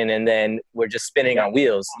direction, and then we're just spinning on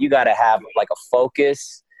wheels. You got to have like a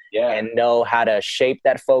focus and know how to shape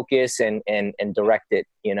that focus and direct it,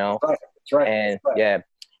 you know? That's right. And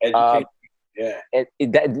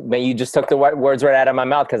man, you just took the words right out of my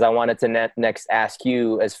mouth, because I wanted to next ask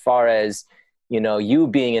you, as far as, you know, you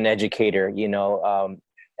being an educator, you know,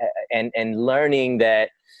 and learning that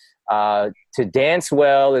to dance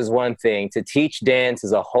well is one thing, to teach dance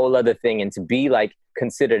is a whole other thing, and to be like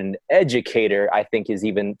considered an educator, I think, is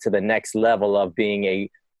even to the next level of being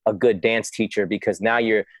a good dance teacher, because now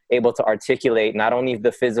you're able to articulate not only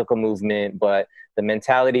the physical movement, but the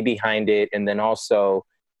mentality behind it, and then also,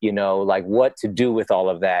 you know, like what to do with all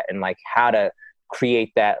of that, and like how to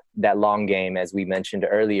create that long game, as we mentioned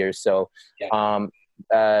earlier. So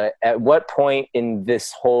at what point in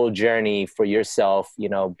this whole journey for yourself, you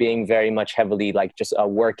know, being very much heavily like just a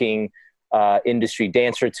working industry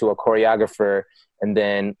dancer to a choreographer, and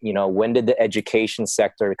then, you know, when did the education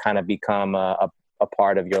sector kind of become a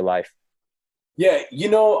part of your life? Yeah, you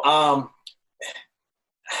know,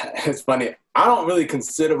 it's funny. I don't really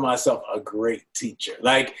consider myself a great teacher.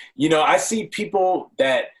 Like, you know, I see people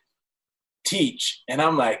that teach, and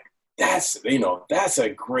I'm like, that's a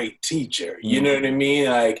great teacher. You know what I mean?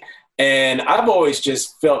 Like, and I've always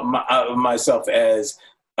just felt myself as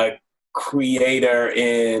a creator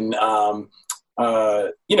in,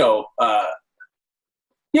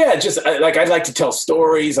 just like, I like to tell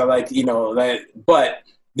stories. I like, you know, that, but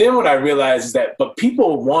then what I realized is that, but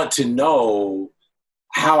people want to know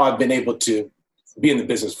how I've been able to be in the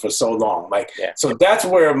business for so long. Like, so that's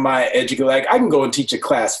where my education, like, I can go and teach a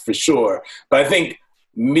class for sure, but I think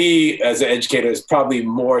me as an educator is probably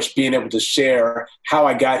more being able to share how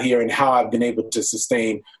I got here and how I've been able to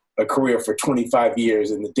sustain a career for 25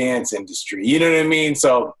 years in the dance industry. You know what I mean?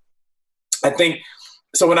 So I think,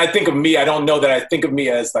 so when I think of me, I don't know that I think of me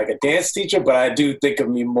as like a dance teacher, but I do think of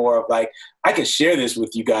me more of like, I can share this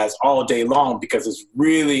with you guys all day long because it's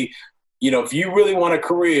really, if you really want a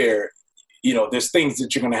career, there's things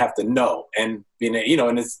that you're going to have to know. And, and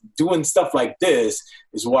it's doing stuff like this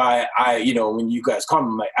is why when you guys call me,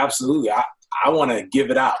 I'm like, absolutely, I want to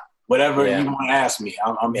give it out. Whatever you want to ask me,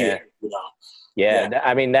 I'm here, Yeah.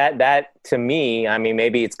 I mean, that to me, I mean,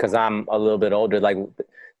 maybe it's because I'm a little bit older. Like,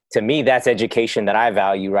 to me, that's education that I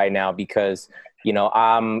value right now because,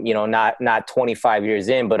 I'm, not 25 years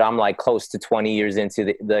in, but I'm like close to 20 years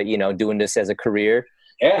into the doing this as a career.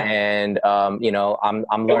 Yeah. And,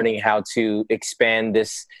 I'm learning how to expand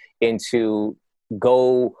this into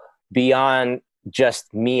go beyond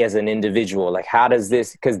just me as an individual. Like, how does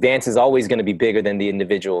this, because dance is always going to be bigger than the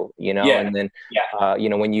individual, and then,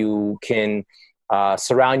 when you can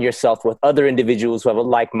surround yourself with other individuals who have a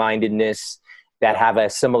like-mindedness that have a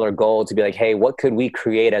similar goal to be like, hey, what could we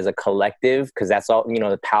create as a collective? Because that's all,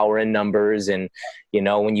 the power in numbers. And,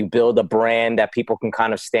 when you build a brand that people can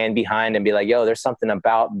kind of stand behind and be like, yo, there's something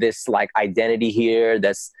about this like identity here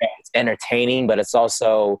that's it's entertaining, but it's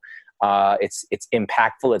also, it's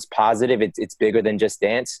impactful, it's positive, it's bigger than just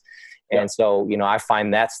dance. And so, I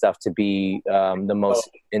find that stuff to be the most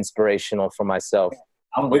inspirational for myself.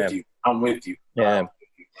 I'm with you. Yeah.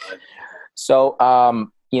 So,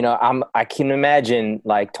 I can imagine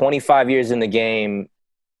like 25 years in the game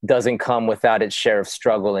doesn't come without its share of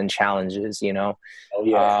struggle and challenges, Oh,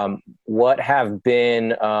 yeah. What have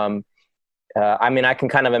been, I can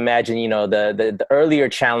kind of imagine, the earlier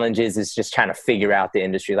challenges is just trying to figure out the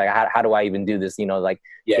industry. Like, how do I even do this?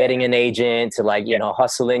 Getting an agent to like,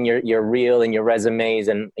 hustling your reel and your resumes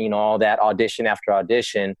and, all that audition after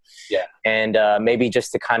audition. Yeah. And maybe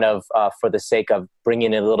just to kind of, for the sake of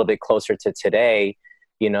bringing it a little bit closer to today,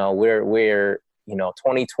 we're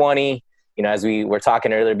 2020, as we were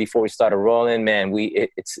talking earlier before we started rolling, man,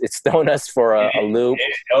 it's thrown us for a loop.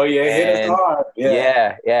 Oh yeah. Hit us hard.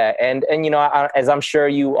 Yeah. And as I'm sure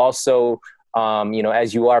you also,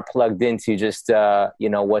 as you are plugged into just,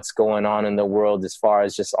 what's going on in the world as far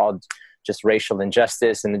as just racial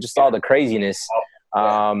injustice and just all the craziness,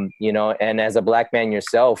 and as a Black man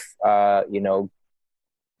yourself,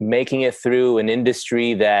 making it through an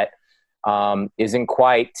industry that, isn't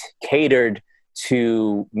quite catered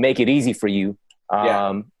to make it easy for you.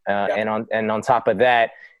 And on top of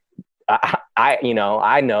that, I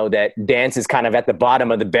know that dance is kind of at the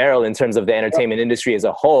bottom of the barrel in terms of the entertainment industry as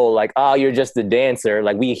a whole. Like, oh, you're just a dancer.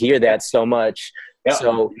 Like, we hear that so much.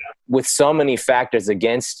 So with so many factors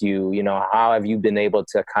against you, how have you been able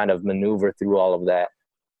to kind of maneuver through all of that?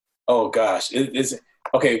 Oh gosh. It's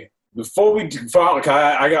okay. I want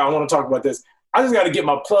to talk about this. I just got to get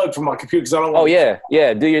my plug from my computer because I don't want. Oh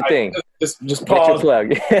yeah. Do your thing. Just pause. Get your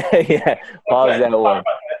plug. Yeah. Pause that one.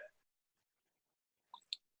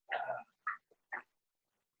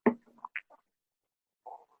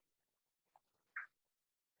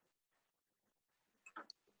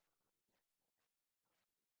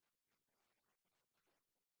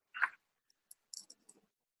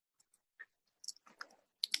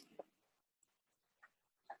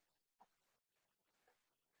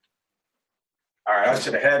 All right, I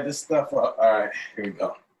should have had this stuff up. All right, here we go.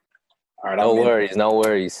 All right, no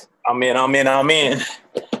worries. I'm in.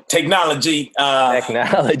 Technology.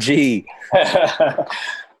 Technology. I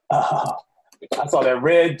saw that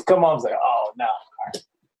red come on. I was like, oh, no. All right.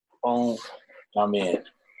 Boom. I'm in.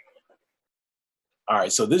 All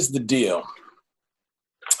right, so this is the deal.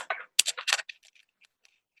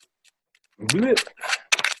 There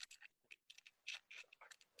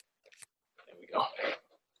we go.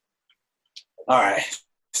 All right,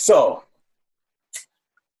 so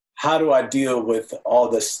how do I deal with all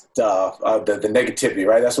this stuff, the negativity,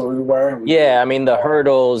 right? That's what we were? Yeah, I mean, the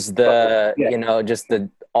hurdles, just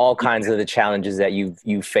all kinds of the challenges that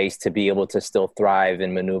you face to be able to still thrive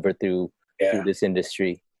and maneuver through this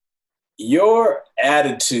industry. Your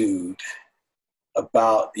attitude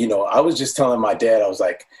about, I was just telling my dad, I was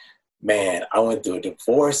like, man, I went through a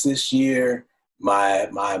divorce this year. My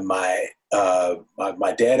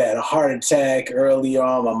dad had a heart attack early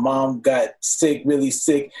on. My mom got sick, really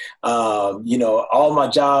sick. All my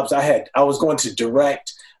jobs I was going to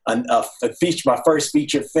direct my first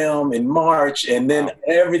feature film in March, and then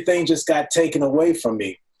everything just got taken away from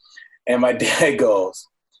me. And my dad goes,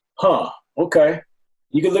 okay.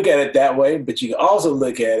 You can look at it that way, but you can also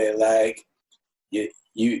look at it like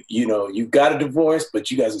you got a divorce, but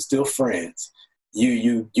you guys are still friends.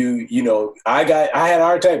 I had a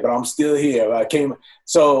heart attack, but I'm still here.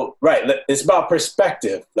 It's about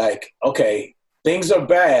perspective. Like, okay, things are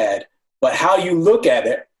bad, but how you look at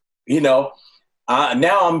it, now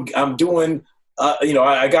I'm doing,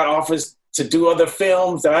 I got offers to do other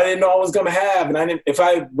films that I didn't know I was going to have. And if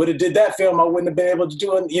I would have did that film, I wouldn't have been able to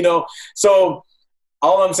do it, So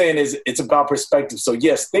all I'm saying is it's about perspective. So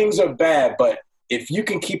yes, things are bad, but if you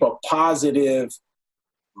can keep a positive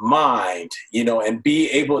mind, and be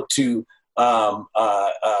able to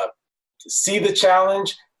see the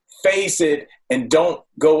challenge, face it, and don't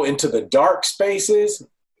go into the dark spaces,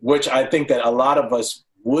 which I think that a lot of us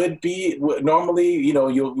would normally,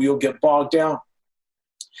 you'll get bogged down.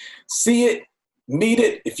 See it, meet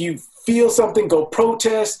it. If you feel something, go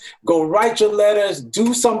protest, go write your letters,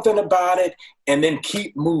 do something about it, and then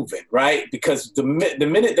keep moving, right? Because the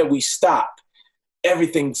minute that we stop,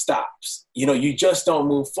 everything stops. You just don't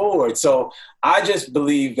move forward. So I just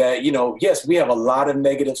believe that, yes, we have a lot of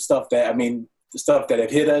negative stuff the stuff that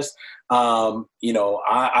have hit us. I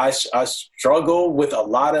struggle with a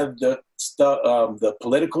lot of the stuff, the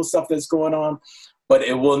political stuff that's going on, but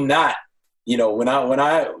it will not, when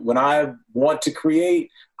I want to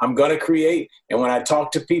create, I'm going to create. And when I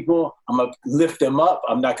talk to people, I'm going to lift them up.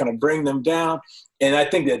 I'm not going to bring them down. And I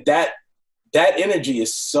think that energy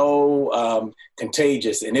is so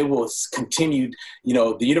contagious, and it will continue.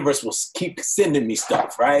 The universe will keep sending me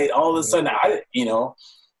stuff, right? All of a sudden,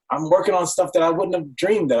 I'm working on stuff that I wouldn't have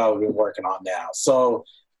dreamed that I would be working on now. So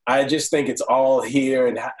I just think it's all here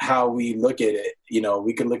and how we look at it.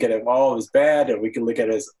 We can look at it all as bad, or we can look at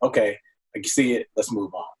it as, okay, I can see it, let's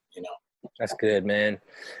move on. That's good, man.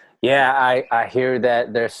 Yeah, I hear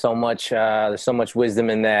that there's so much wisdom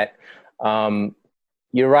in that.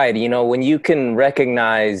 You're right. When you can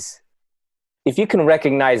recognize, if you can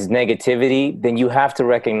recognize negativity, then you have to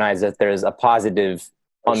recognize that there's a positive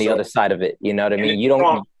on the other side of it. You know what I mean?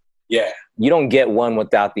 You don't get one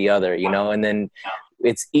without the other, and then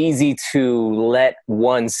it's easy to let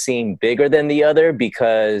one seem bigger than the other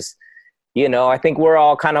because, I think we're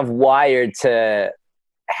all kind of wired to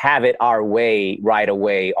have it our way right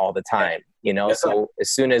away all the time. So as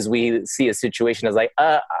soon as we see a situation as like,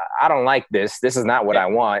 I don't like this. This is not what I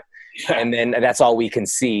want. And then that's all we can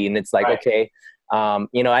see. And it's like, okay.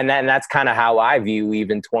 And that's kind of how I view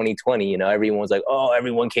even 2020, everyone was like, oh,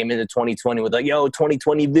 everyone came into 2020 with like, yo,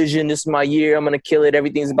 2020 vision. This is my year. I'm going to kill it.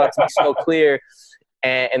 Everything's about to be so clear.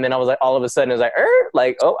 And then I was like, all of a sudden it was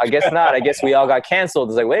like, oh, I guess not. I guess we all got canceled.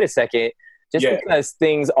 It's like, wait a second. Just because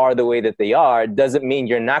things are the way that they are doesn't mean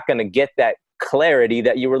you're not going to get that clarity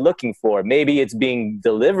that you were looking for. Maybe it's being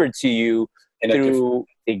delivered to you through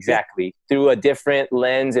a different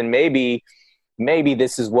lens, and maybe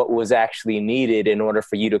this is what was actually needed in order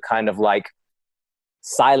for you to kind of like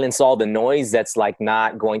silence all the noise that's like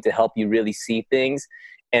not going to help you really see things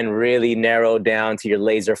and really narrow down to your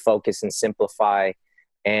laser focus and simplify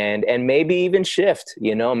and maybe even shift,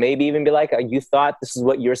 maybe even be like, you thought this is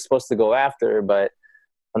what you're supposed to go after, but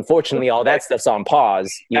unfortunately, all that stuff's on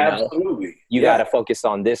pause. Absolutely. You got to focus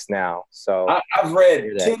on this now. So I've read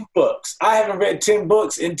 10 books. I haven't read 10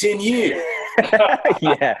 books in 10 years.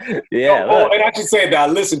 Yeah. And I should say that I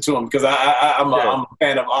listen to them because I'm a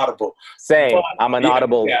fan of Audible. Same. But, I'm an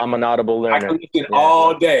Audible learner. I can listen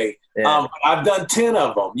all day. Yeah. I've done 10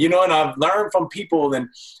 of them, and I've learned from people. And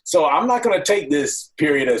so I'm not going to take this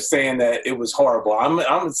period of saying that it was horrible. I'm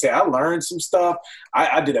going to say I learned some stuff.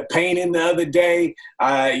 I did a painting the other day,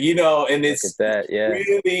 and it's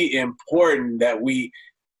really important that we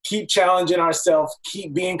keep challenging ourselves,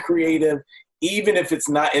 keep being creative, even if it's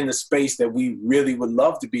not in the space that we really would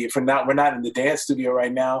love to be. We're not in the dance studio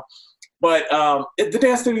right now. But the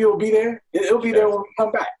dance studio will be there. It'll be there when we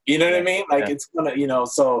come back. You know what I mean? Like it's gonna,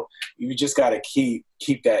 so you just gotta keep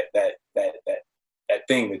that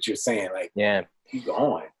thing that you're saying. Like, keep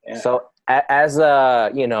going. Yeah. So as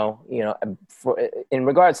in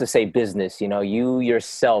regards to say business, you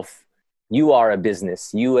yourself, you are a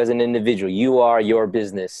business. You as an individual, you are your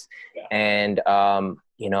business, and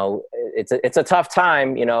it's a tough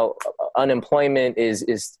time. Unemployment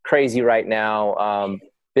is crazy right now.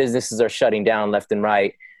 Businesses are shutting down left and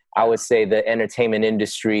right. I would say the entertainment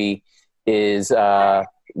industry is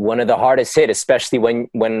one of the hardest hit, especially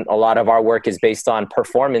when a lot of our work is based on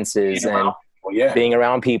performances and being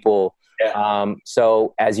around people. Yeah.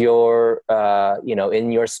 So as you're,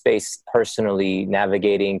 in your space personally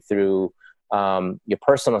navigating through your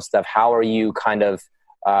personal stuff, how are you kind of,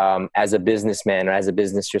 as a businessman or as a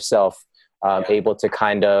business yourself, able to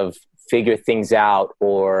kind of figure things out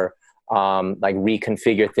or like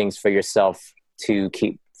reconfigure things for yourself to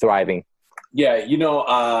keep thriving? Yeah,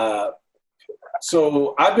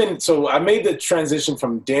 So I made the transition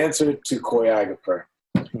from dancer to choreographer.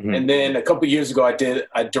 Mm-hmm. And then a couple of years ago,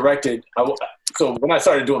 so when I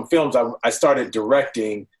started doing films, I started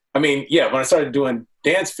directing. When I started doing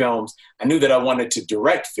dance films, I knew that I wanted to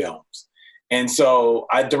direct films. And so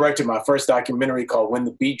I directed my first documentary called When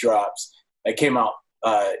the Beat Drops. That came out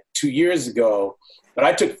 2 years ago, but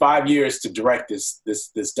I took 5 years to direct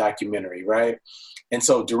this documentary, right? And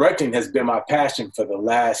so directing has been my passion for the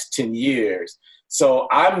last 10 years. So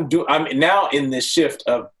I'm now in this shift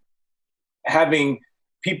of having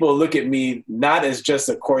people look at me not as just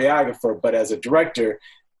a choreographer, but as a director.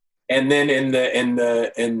 And then in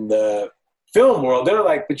the film world, they're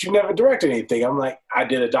like, but you never directed anything. I'm like, I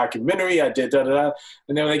did a documentary, I did da-da-da.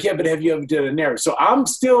 And they're like, yeah, but have you ever did a narrative? So I'm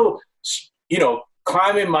still,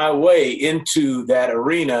 climbing my way into that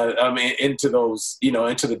arena, into those,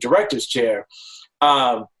 into the director's chair.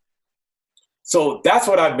 So that's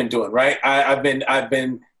what I've been doing, right? I've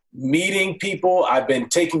been meeting people. I've been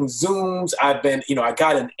taking Zooms. I've been, I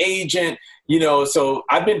got an agent, so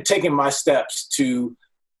I've been taking my steps to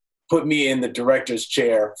put me in the director's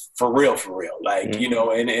chair for real, like,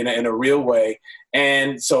 mm-hmm. in a real way.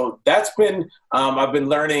 And so that's been, I've been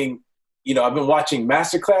learning, I've been watching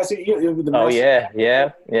masterclasses.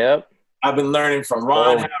 Yeah. I've been learning from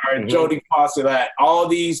Ron Howard, mm-hmm. Jodie Foster, all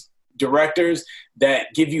these directors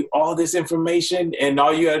that give you all this information, and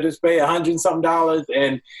all you have to pay $100-something.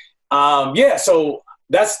 And so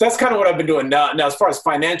that's kind of what I've been doing now. Now, as far as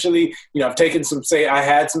financially, I've taken I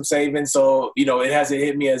had some savings, so it hasn't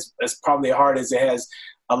hit me as probably hard as it has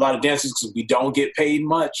a lot of dancers, because we don't get paid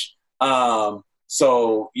much.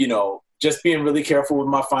 So just being really careful with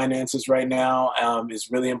my finances right now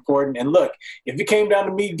is really important. And look, if it came down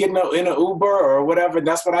to me getting in an Uber or whatever,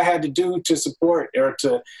 that's what I had to do to support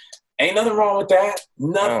ain't nothing wrong with that.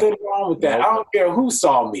 Nothing wrong with that. Nope. I don't care who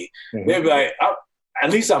saw me. Mm-hmm. They'd be like, at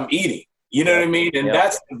least I'm eating. You know what I mean? And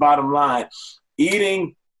that's the bottom line.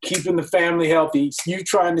 Eating, keeping the family healthy, you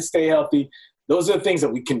trying to stay healthy. Those are the things that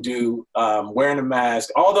we can do. Wearing a mask,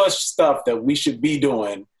 all those stuff that we should be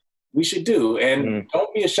doing, we should do. And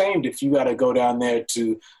don't be ashamed if you got to go down there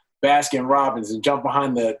to Baskin Robbins and jump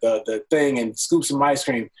behind the thing and scoop some ice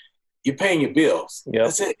cream. You're paying your bills. Yep.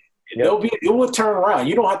 That's it. Yep. It will turn around.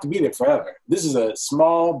 You don't have to be there forever. This is a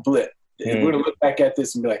small blip. We're going to look back at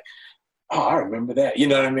this and be like, oh, I remember that. You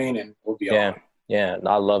know what I mean? And we'll be all right. Yeah.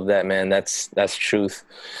 I love that, man. That's truth.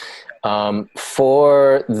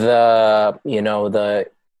 For the,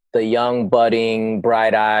 the young, budding,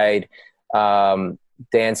 bright-eyed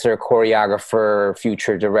dancer, choreographer,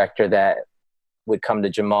 future director that would come to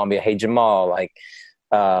Jamal and be, hey, Jamal, like,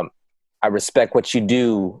 I respect what you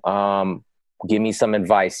do. Give me some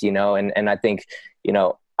advice, and I think,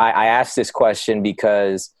 I asked this question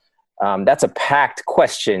because that's a packed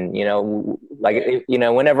question,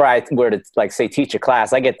 whenever I were to say teach a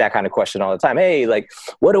class, I get that kind of question all the time. Hey, like,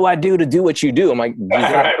 what do I do to do what you do? I'm like,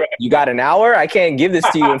 you got an hour? I can't give this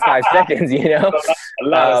to you in 5 seconds,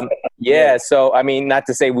 So, not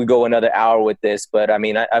to say we go another hour with this, but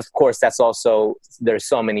of course that's also, there's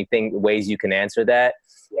so many ways you can answer that,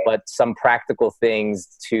 but some practical things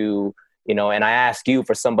to, and I ask you,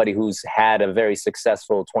 for somebody who's had a very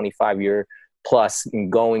successful 25-year plus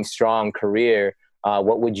going strong career,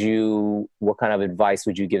 what kind of advice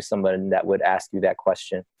would you give somebody that would ask you that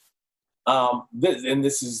question?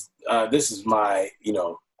 This is my,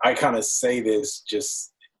 I kind of say this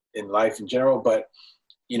just in life in general, but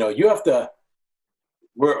you have to,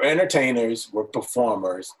 we're entertainers, we're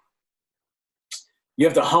performers. You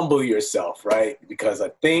have to humble yourself, right? Because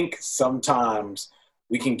I think sometimes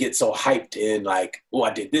we can get so hyped in, like, oh,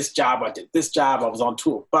 I did this job, I was on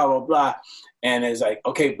tour, blah, blah, blah. And it's like,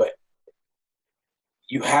 okay, but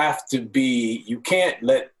you can't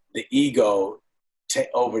let the ego take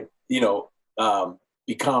over,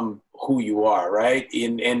 become who you are, right?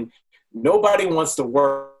 And nobody wants to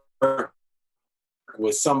work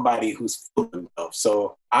with somebody who's full of themselves.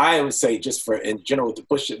 So I would say, just in general,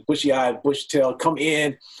 the bushy eye, bush tail, come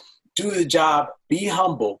in, do the job, be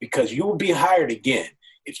humble, because you will be hired again.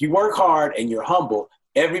 If you work hard and you're humble,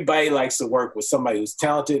 everybody likes to work with somebody who's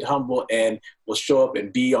talented, humble, and will show up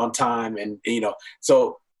and be on time. And,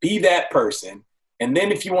 so be that person. And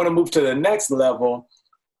then if you want to move to the next level,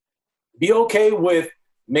 be okay with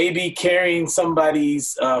maybe carrying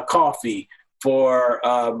somebody's coffee for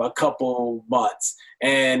a couple months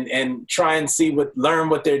and try and learn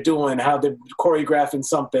what they're doing, how they're choreographing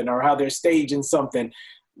something or how they're staging something.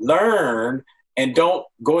 Learn, and don't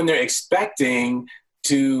go in there expecting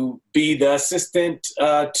to be the assistant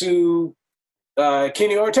to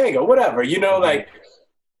Kenny Ortega, whatever, like,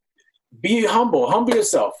 be humble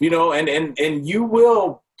yourself, you know, and you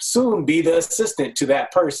will soon be the assistant to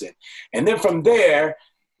that person. And then from there,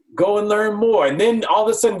 go and learn more. And then all of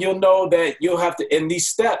a sudden you'll know that you'll have to, and these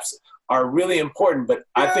steps are really important. But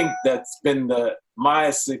I think that's been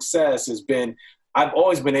my success has been, I've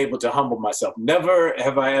always been able to humble myself. Never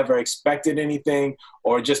have I ever expected anything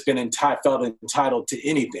or just been felt entitled to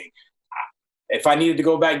anything. If I needed to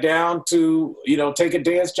go back down to, you know, take a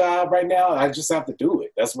dance job right now, I just have to do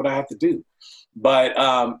it. That's what I have to do. But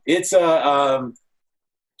it's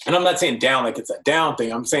and I'm not saying down like it's a down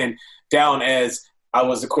thing. I'm saying down as I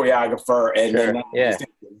was a choreographer and then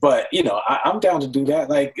but you know, I'm down to do that.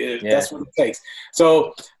 Like that's what it takes.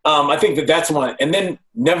 So I think that's one. And then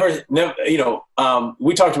never, you know,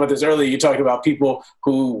 we talked about this earlier. You talked about people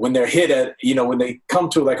who, when they're hit at, you know, when they come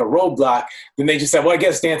to like a roadblock, then they just say, well, I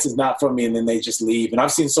guess dance is not for me. And then they just leave. And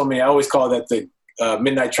I've seen so many, I always call that the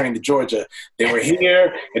midnight train to Georgia. They were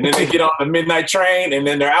here and then they get on the midnight train and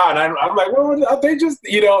then they're out. And I'm like, well, they just,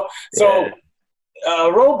 you know, so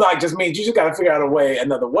roadblock just means you just got to figure out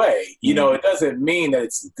another way. You know, it doesn't mean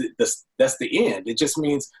that that's the end. It just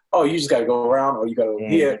means, oh, you just got to go around or you got to go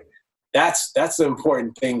here. That's the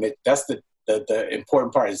important thing. That's the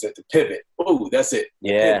important part is that the pivot. Ooh, that's it.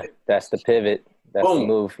 Yeah, that's the pivot. That's the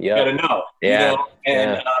move. You got to know. Yeah. You know?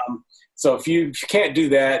 And so if you can't do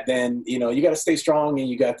that, then, you know, you got to stay strong and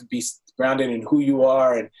you got to be grounded in who you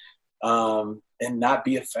are and not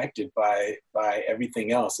be affected by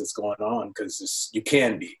everything else that's going on, because you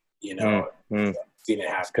can be, you know. Seen it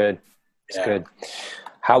happen. That's good. That's good.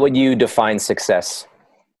 How would you define success?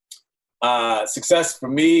 Success for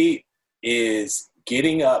me is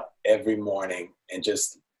getting up every morning and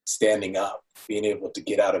just standing up, being able to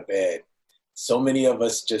get out of bed. So many of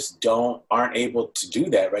us just aren't able to do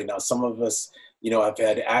that right now. Some of us, you know, have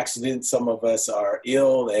had accidents. Some of us are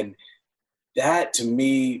ill, and that to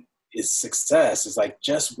me is success. It's like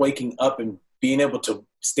just waking up and being able to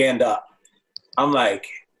stand up. I'm like,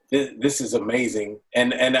 this is amazing.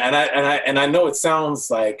 And I know it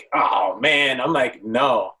sounds like, oh man, I'm like,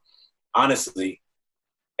 no, honestly,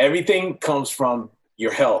 everything comes from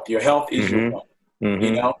your health. Your health is your wealth,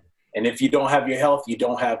 you know? And if you don't have your health, you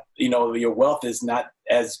don't have, you know, your wealth is not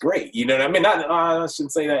as great. You know what I mean? I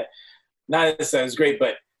shouldn't say that. Not as great,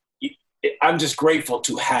 but I'm just grateful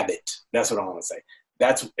to have it. That's what I want to say.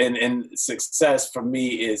 That's and success for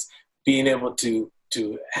me is being able to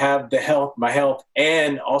have my health,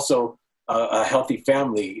 and also a healthy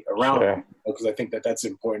family around me, because I think that's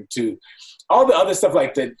important too. All the other stuff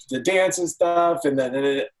like the dance and stuff, and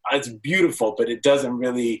it's beautiful, but it doesn't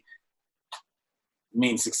really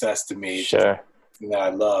mean success to me. That I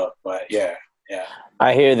love, but yeah.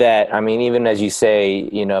 I hear that. I mean, even as you say,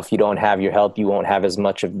 you know, if you don't have your health, you won't have as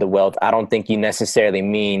much of the wealth. I don't think you necessarily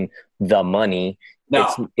mean the money.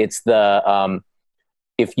 No. It's the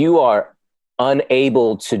if you are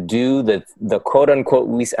unable to do the quote unquote,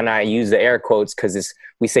 and I use the air quotes because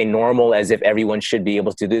we say normal as if everyone should be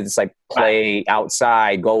able to do this, like play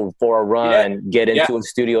outside, go for a run, get into a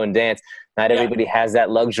studio and dance. Not everybody has that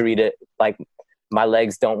luxury to, like, my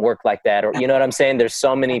legs don't work like that, or you know what I'm saying? There's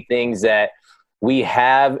so many things that we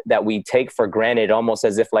have that we take for granted, almost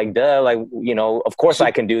as if like, duh, like, you know, of course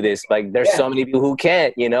I can do this. Like there's so many people who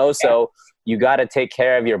can't, you know, so you got to take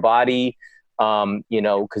care of your body, you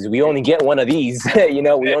know, because we only get one of these, you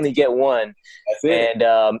know, we only get one. And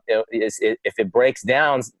if it breaks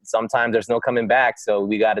down, sometimes there's no coming back. So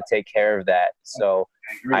we got to take care of that. So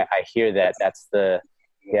I hear that. That's the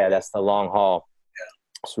long haul.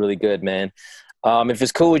 It's really good, man. If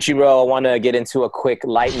it's cool with you, bro, I want to get into a quick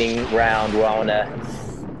lightning round where I want to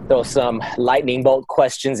throw some lightning bolt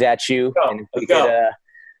questions at you. And if we could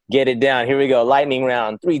get it down. Here we go. Lightning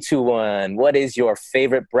round. 3, 2, 1. What is your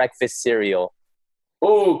favorite breakfast cereal?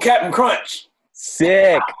 Ooh, Captain Crunch.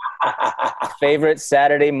 Sick. Favorite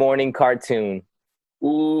Saturday morning cartoon?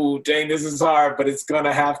 Ooh, dang, this is hard, but it's going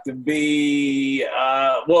to have to be,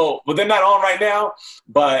 well, they're not on right now,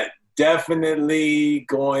 but definitely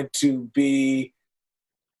going to be,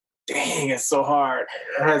 dang, it's so hard.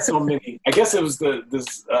 I had so many. I guess it was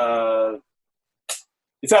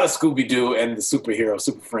it's out of Scooby-Doo and the superhero,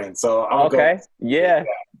 Super Friends. So I'm okay. Yeah.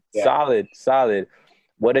 Solid.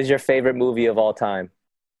 What is your favorite movie of all time?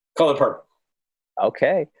 Color Purple.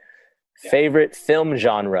 Okay. Yeah. Favorite film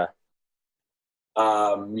genre?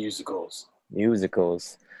 Musicals. Yeah.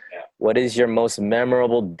 What is your most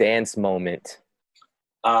memorable dance moment?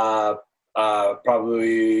 Probably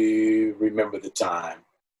Remember the Time.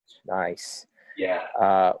 Nice.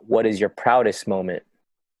 Yeah. What is your proudest moment?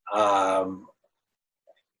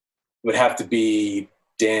 Would have to be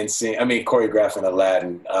choreographing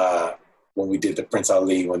Aladdin, when we did the Prince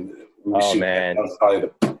Ali, when Man. That was probably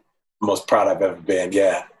the most proud I've ever been.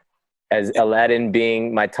 Yeah. As Aladdin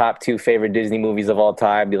being my top 2 favorite Disney movies of all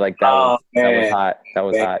time, be like, that was hot. That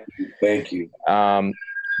was hot. Thank you.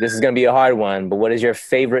 This is going to be a hard one, but what is your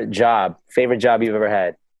favorite job you've ever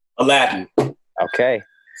had? Aladdin. Okay.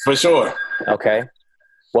 For sure. Okay.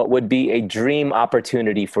 What would be a dream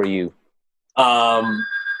opportunity for you? Oh,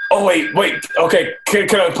 wait. Okay.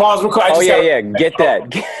 Can I pause real quick? Get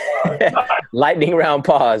that. Lightning round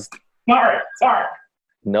paused. Sorry.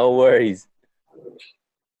 No worries.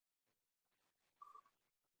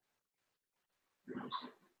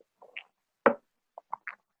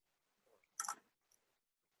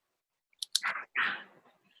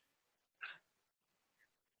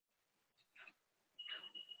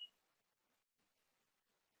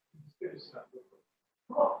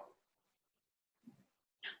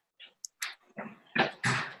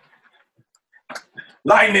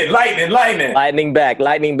 Lightning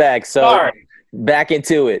back. So Sorry. Back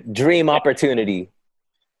into it. Dream opportunity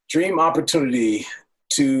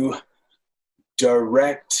to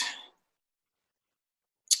direct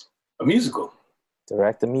a musical.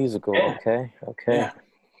 Yeah. Okay. Yeah.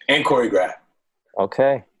 And choreograph.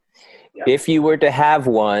 Okay. Yeah. If you were to have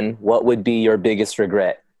one, what would be your biggest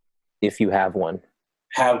regret? If you have one.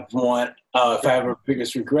 If I have a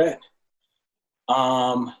biggest regret?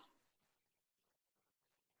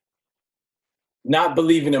 Not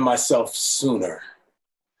believing in myself sooner.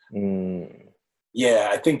 Yeah,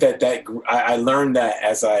 I think that I learned that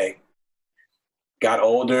as I got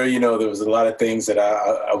older. There was a lot of things that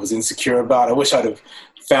I was insecure about. I wish I'd have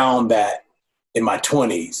found that in my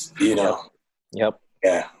 20s, Yep.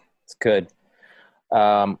 Yeah. It's good.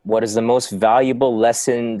 What is the most valuable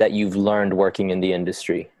lesson that you've learned working in the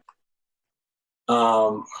industry?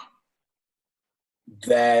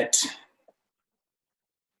 That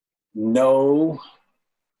know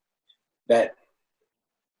that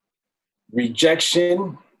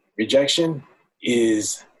rejection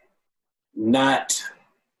is not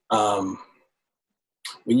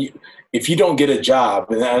if you don't get a job,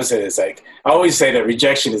 and I say it's like I always say that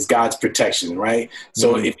rejection is God's protection, right?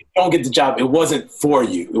 So if you don't get the job, it wasn't for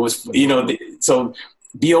you. It was, so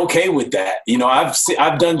be okay with that.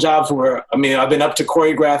 I've done jobs where I've been up to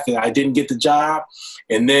choreograph and I didn't get the job,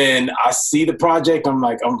 and then I see the project. I'm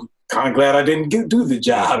like, I'm kind of glad I didn't do the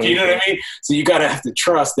job. You know what I mean? So you gotta have to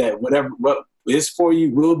trust that what is for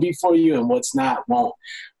you will be for you, and what's not won't.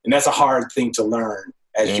 And that's a hard thing to learn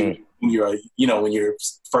as when you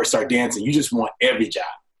first start dancing. You just want every job.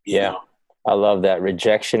 You know? I love that.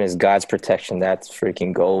 Rejection is God's protection. That's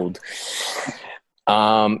freaking gold.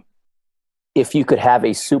 If you could have a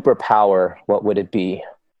superpower, what would it be?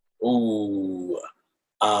 Ooh,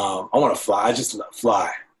 I want to fly. I just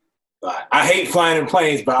fly. I hate flying in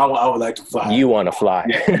planes, but I would like to fly. You want to fly.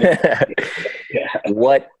 Yeah.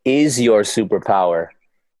 What is your superpower?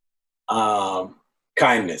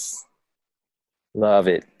 Kindness. Love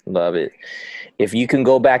it. If you can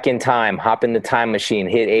go back in time, hop in the time machine,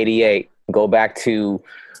 hit 88, go back to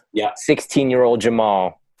 16-year-old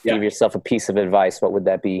Jamal, give yourself a piece of advice, what would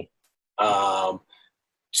that be?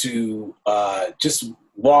 To just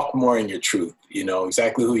walk more in your truth,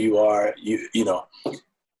 exactly who you are.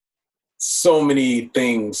 So many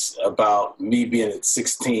things about me being at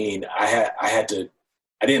 16, I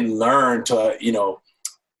didn't learn till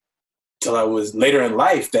I was later in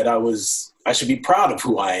life that I should be proud of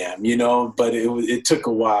who I am, but it took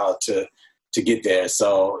a while to get there.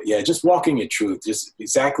 So yeah, just walking your truth, just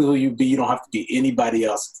exactly who you be. You don't have to be anybody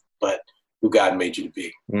else but who God made you to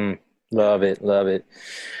be. Love it.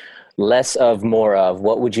 Less of, more of.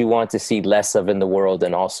 What would you want to see less of in the world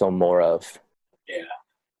and also more of? Yeah.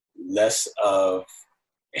 Less of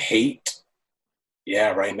hate.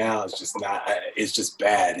 Yeah. Right now it's just not, it's just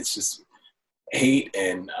bad. It's just hate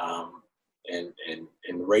and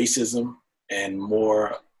racism, and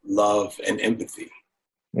more love and empathy.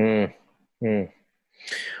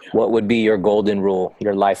 What would be your golden rule,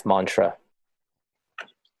 your life mantra?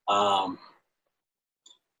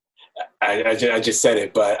 I just said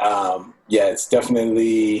it, but it's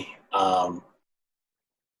definitely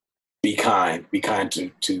be kind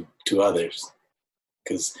to others,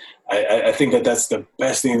 because I think that's the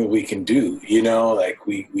best thing that we can do. Like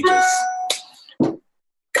we just,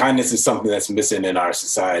 kindness is something that's missing in our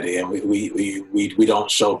society, and we don't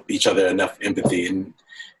show each other enough empathy, and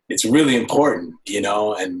it's really important,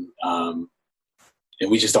 and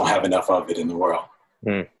we just don't have enough of it in the world.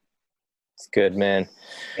 It's good, man.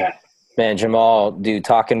 Yeah. Man, Jamal, dude,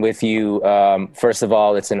 talking with you, first of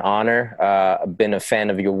all, it's an honor. I've been a fan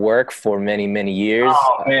of your work for many, many years.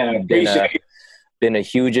 Oh, man, I appreciate it. been a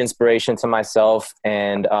huge inspiration to myself.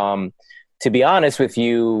 And to be honest with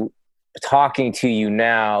you, talking to you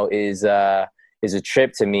now is a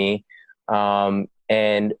trip to me.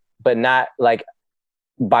 But not like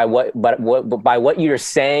by what you're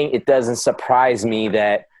saying, it doesn't surprise me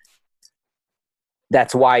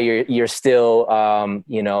that's why you're still,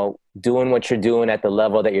 doing what you're doing at the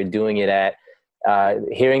level that you're doing it at.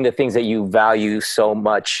 Hearing the things that you value so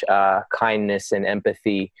much, kindness and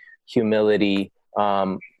empathy, humility,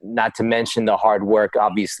 not to mention the hard work.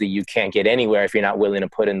 Obviously you can't get anywhere if you're not willing to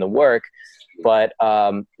put in the work, but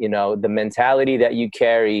the mentality that you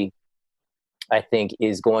carry, I think,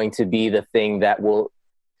 is going to be the thing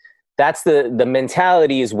that's the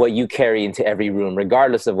mentality is what you carry into every room,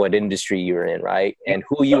 regardless of what industry you're in, right? And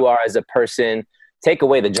who you are as a person. Take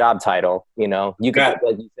away the job title, you can,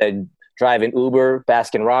 like you said, driving Uber,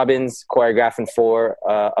 Baskin Robbins, choreographing for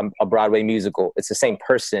a Broadway musical. It's the same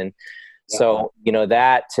person. Yeah. So,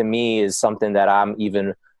 that to me is something that I'm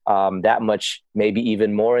even that much, maybe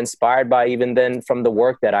even more inspired by, even than from the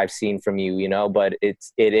work that I've seen from you, but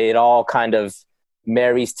it all kind of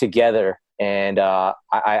marries together. And I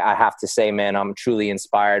have to say, man, I'm truly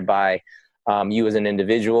inspired by you as an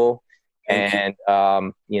individual. And,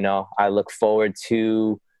 I look forward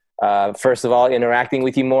to, first of all, interacting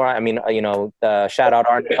with you more. I mean, shout out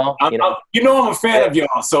Arnell. I'm a fan of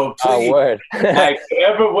y'all. So please, like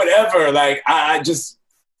whatever, like I just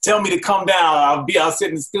tell me to come down. I'll sit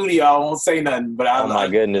in the studio. I won't say nothing, but oh my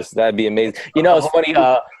goodness, that'd be amazing. It's funny.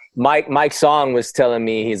 Mike Song was telling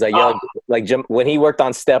me, he's like, yo, when he worked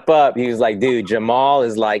on Step Up, he was like, dude, Jamal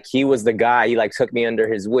is like, he was the guy. He like took me under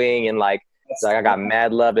his wing, and like I got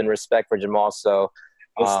mad love and respect for Jamal. So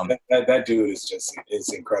that dude is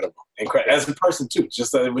incredible. As a person too,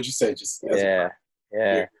 just what you said, just yeah.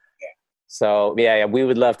 So we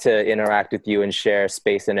would love to interact with you and share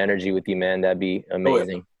space and energy with you, man. That'd be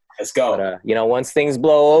amazing. Let's go. But, once things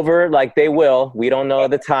blow over, like they will, we don't know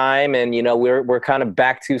the time, and we're kind of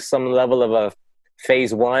back to some level of a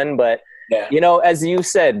phase one. But as you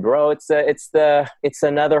said, bro, it's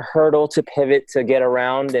another hurdle to pivot, to get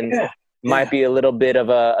around, and might be a little bit of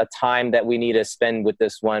a time that we need to spend with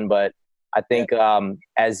this one. But I think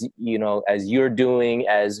as you're doing,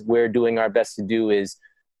 as we're doing our best to do, is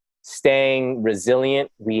staying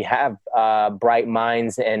resilient. We have bright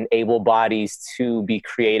minds and able bodies to be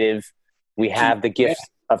creative. We have the gift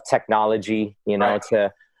of technology,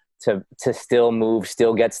 to still move,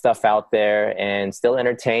 still get stuff out there, and still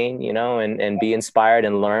entertain, and be inspired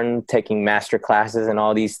and learn, taking master classes and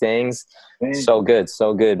all these things. So good,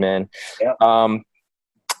 man. Yep.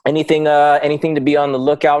 Anything to be on the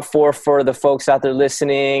lookout for the folks out there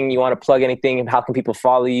listening? You want to plug anything? How can people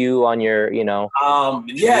follow you on your, nothing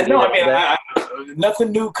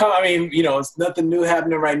new. It's nothing new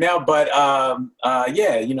happening right now, but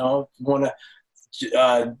want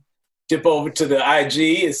to dip over to the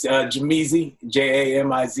IG. It's Jamizzi,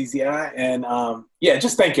 Jamizzi, and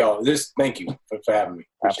just thank y'all. Just thank you for having me.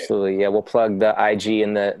 Appreciate Absolutely. Yeah, we'll plug the IG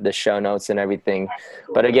in the show notes and everything.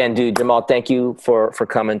 But again, dude, Jamal, thank you for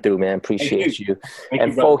coming through, man. Appreciate you.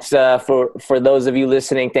 And folks, for those of you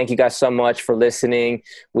listening, thank you guys so much for listening.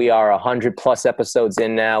 We are 100+ episodes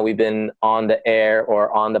in now. We've been on the air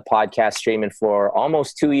or on the podcast streaming for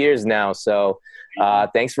almost 2 years now. So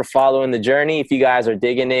thanks for following the journey. If you guys are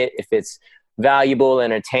digging it, if it's valuable,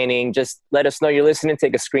 entertaining, just let us know you're listening.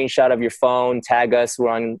 Take a screenshot of your phone, tag us. We're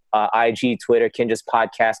on IG, Twitter, Kinjaz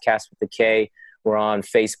Podcast, Cast with the K. We're on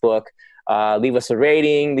Facebook. Leave us a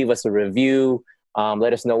rating, leave us a review.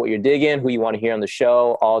 Let us know what you're digging, who you want to hear on the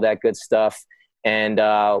show, all that good stuff. And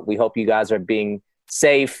we hope you guys are being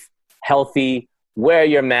safe, healthy, wear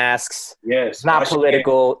your masks. Yes. It's not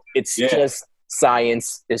political. It's just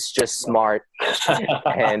science. Is just smart.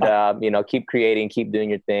 And keep creating, keep doing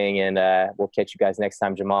your thing, and we'll catch you guys next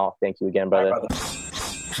time. Jamal, thank you again, brother. Bye,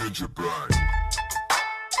 brother.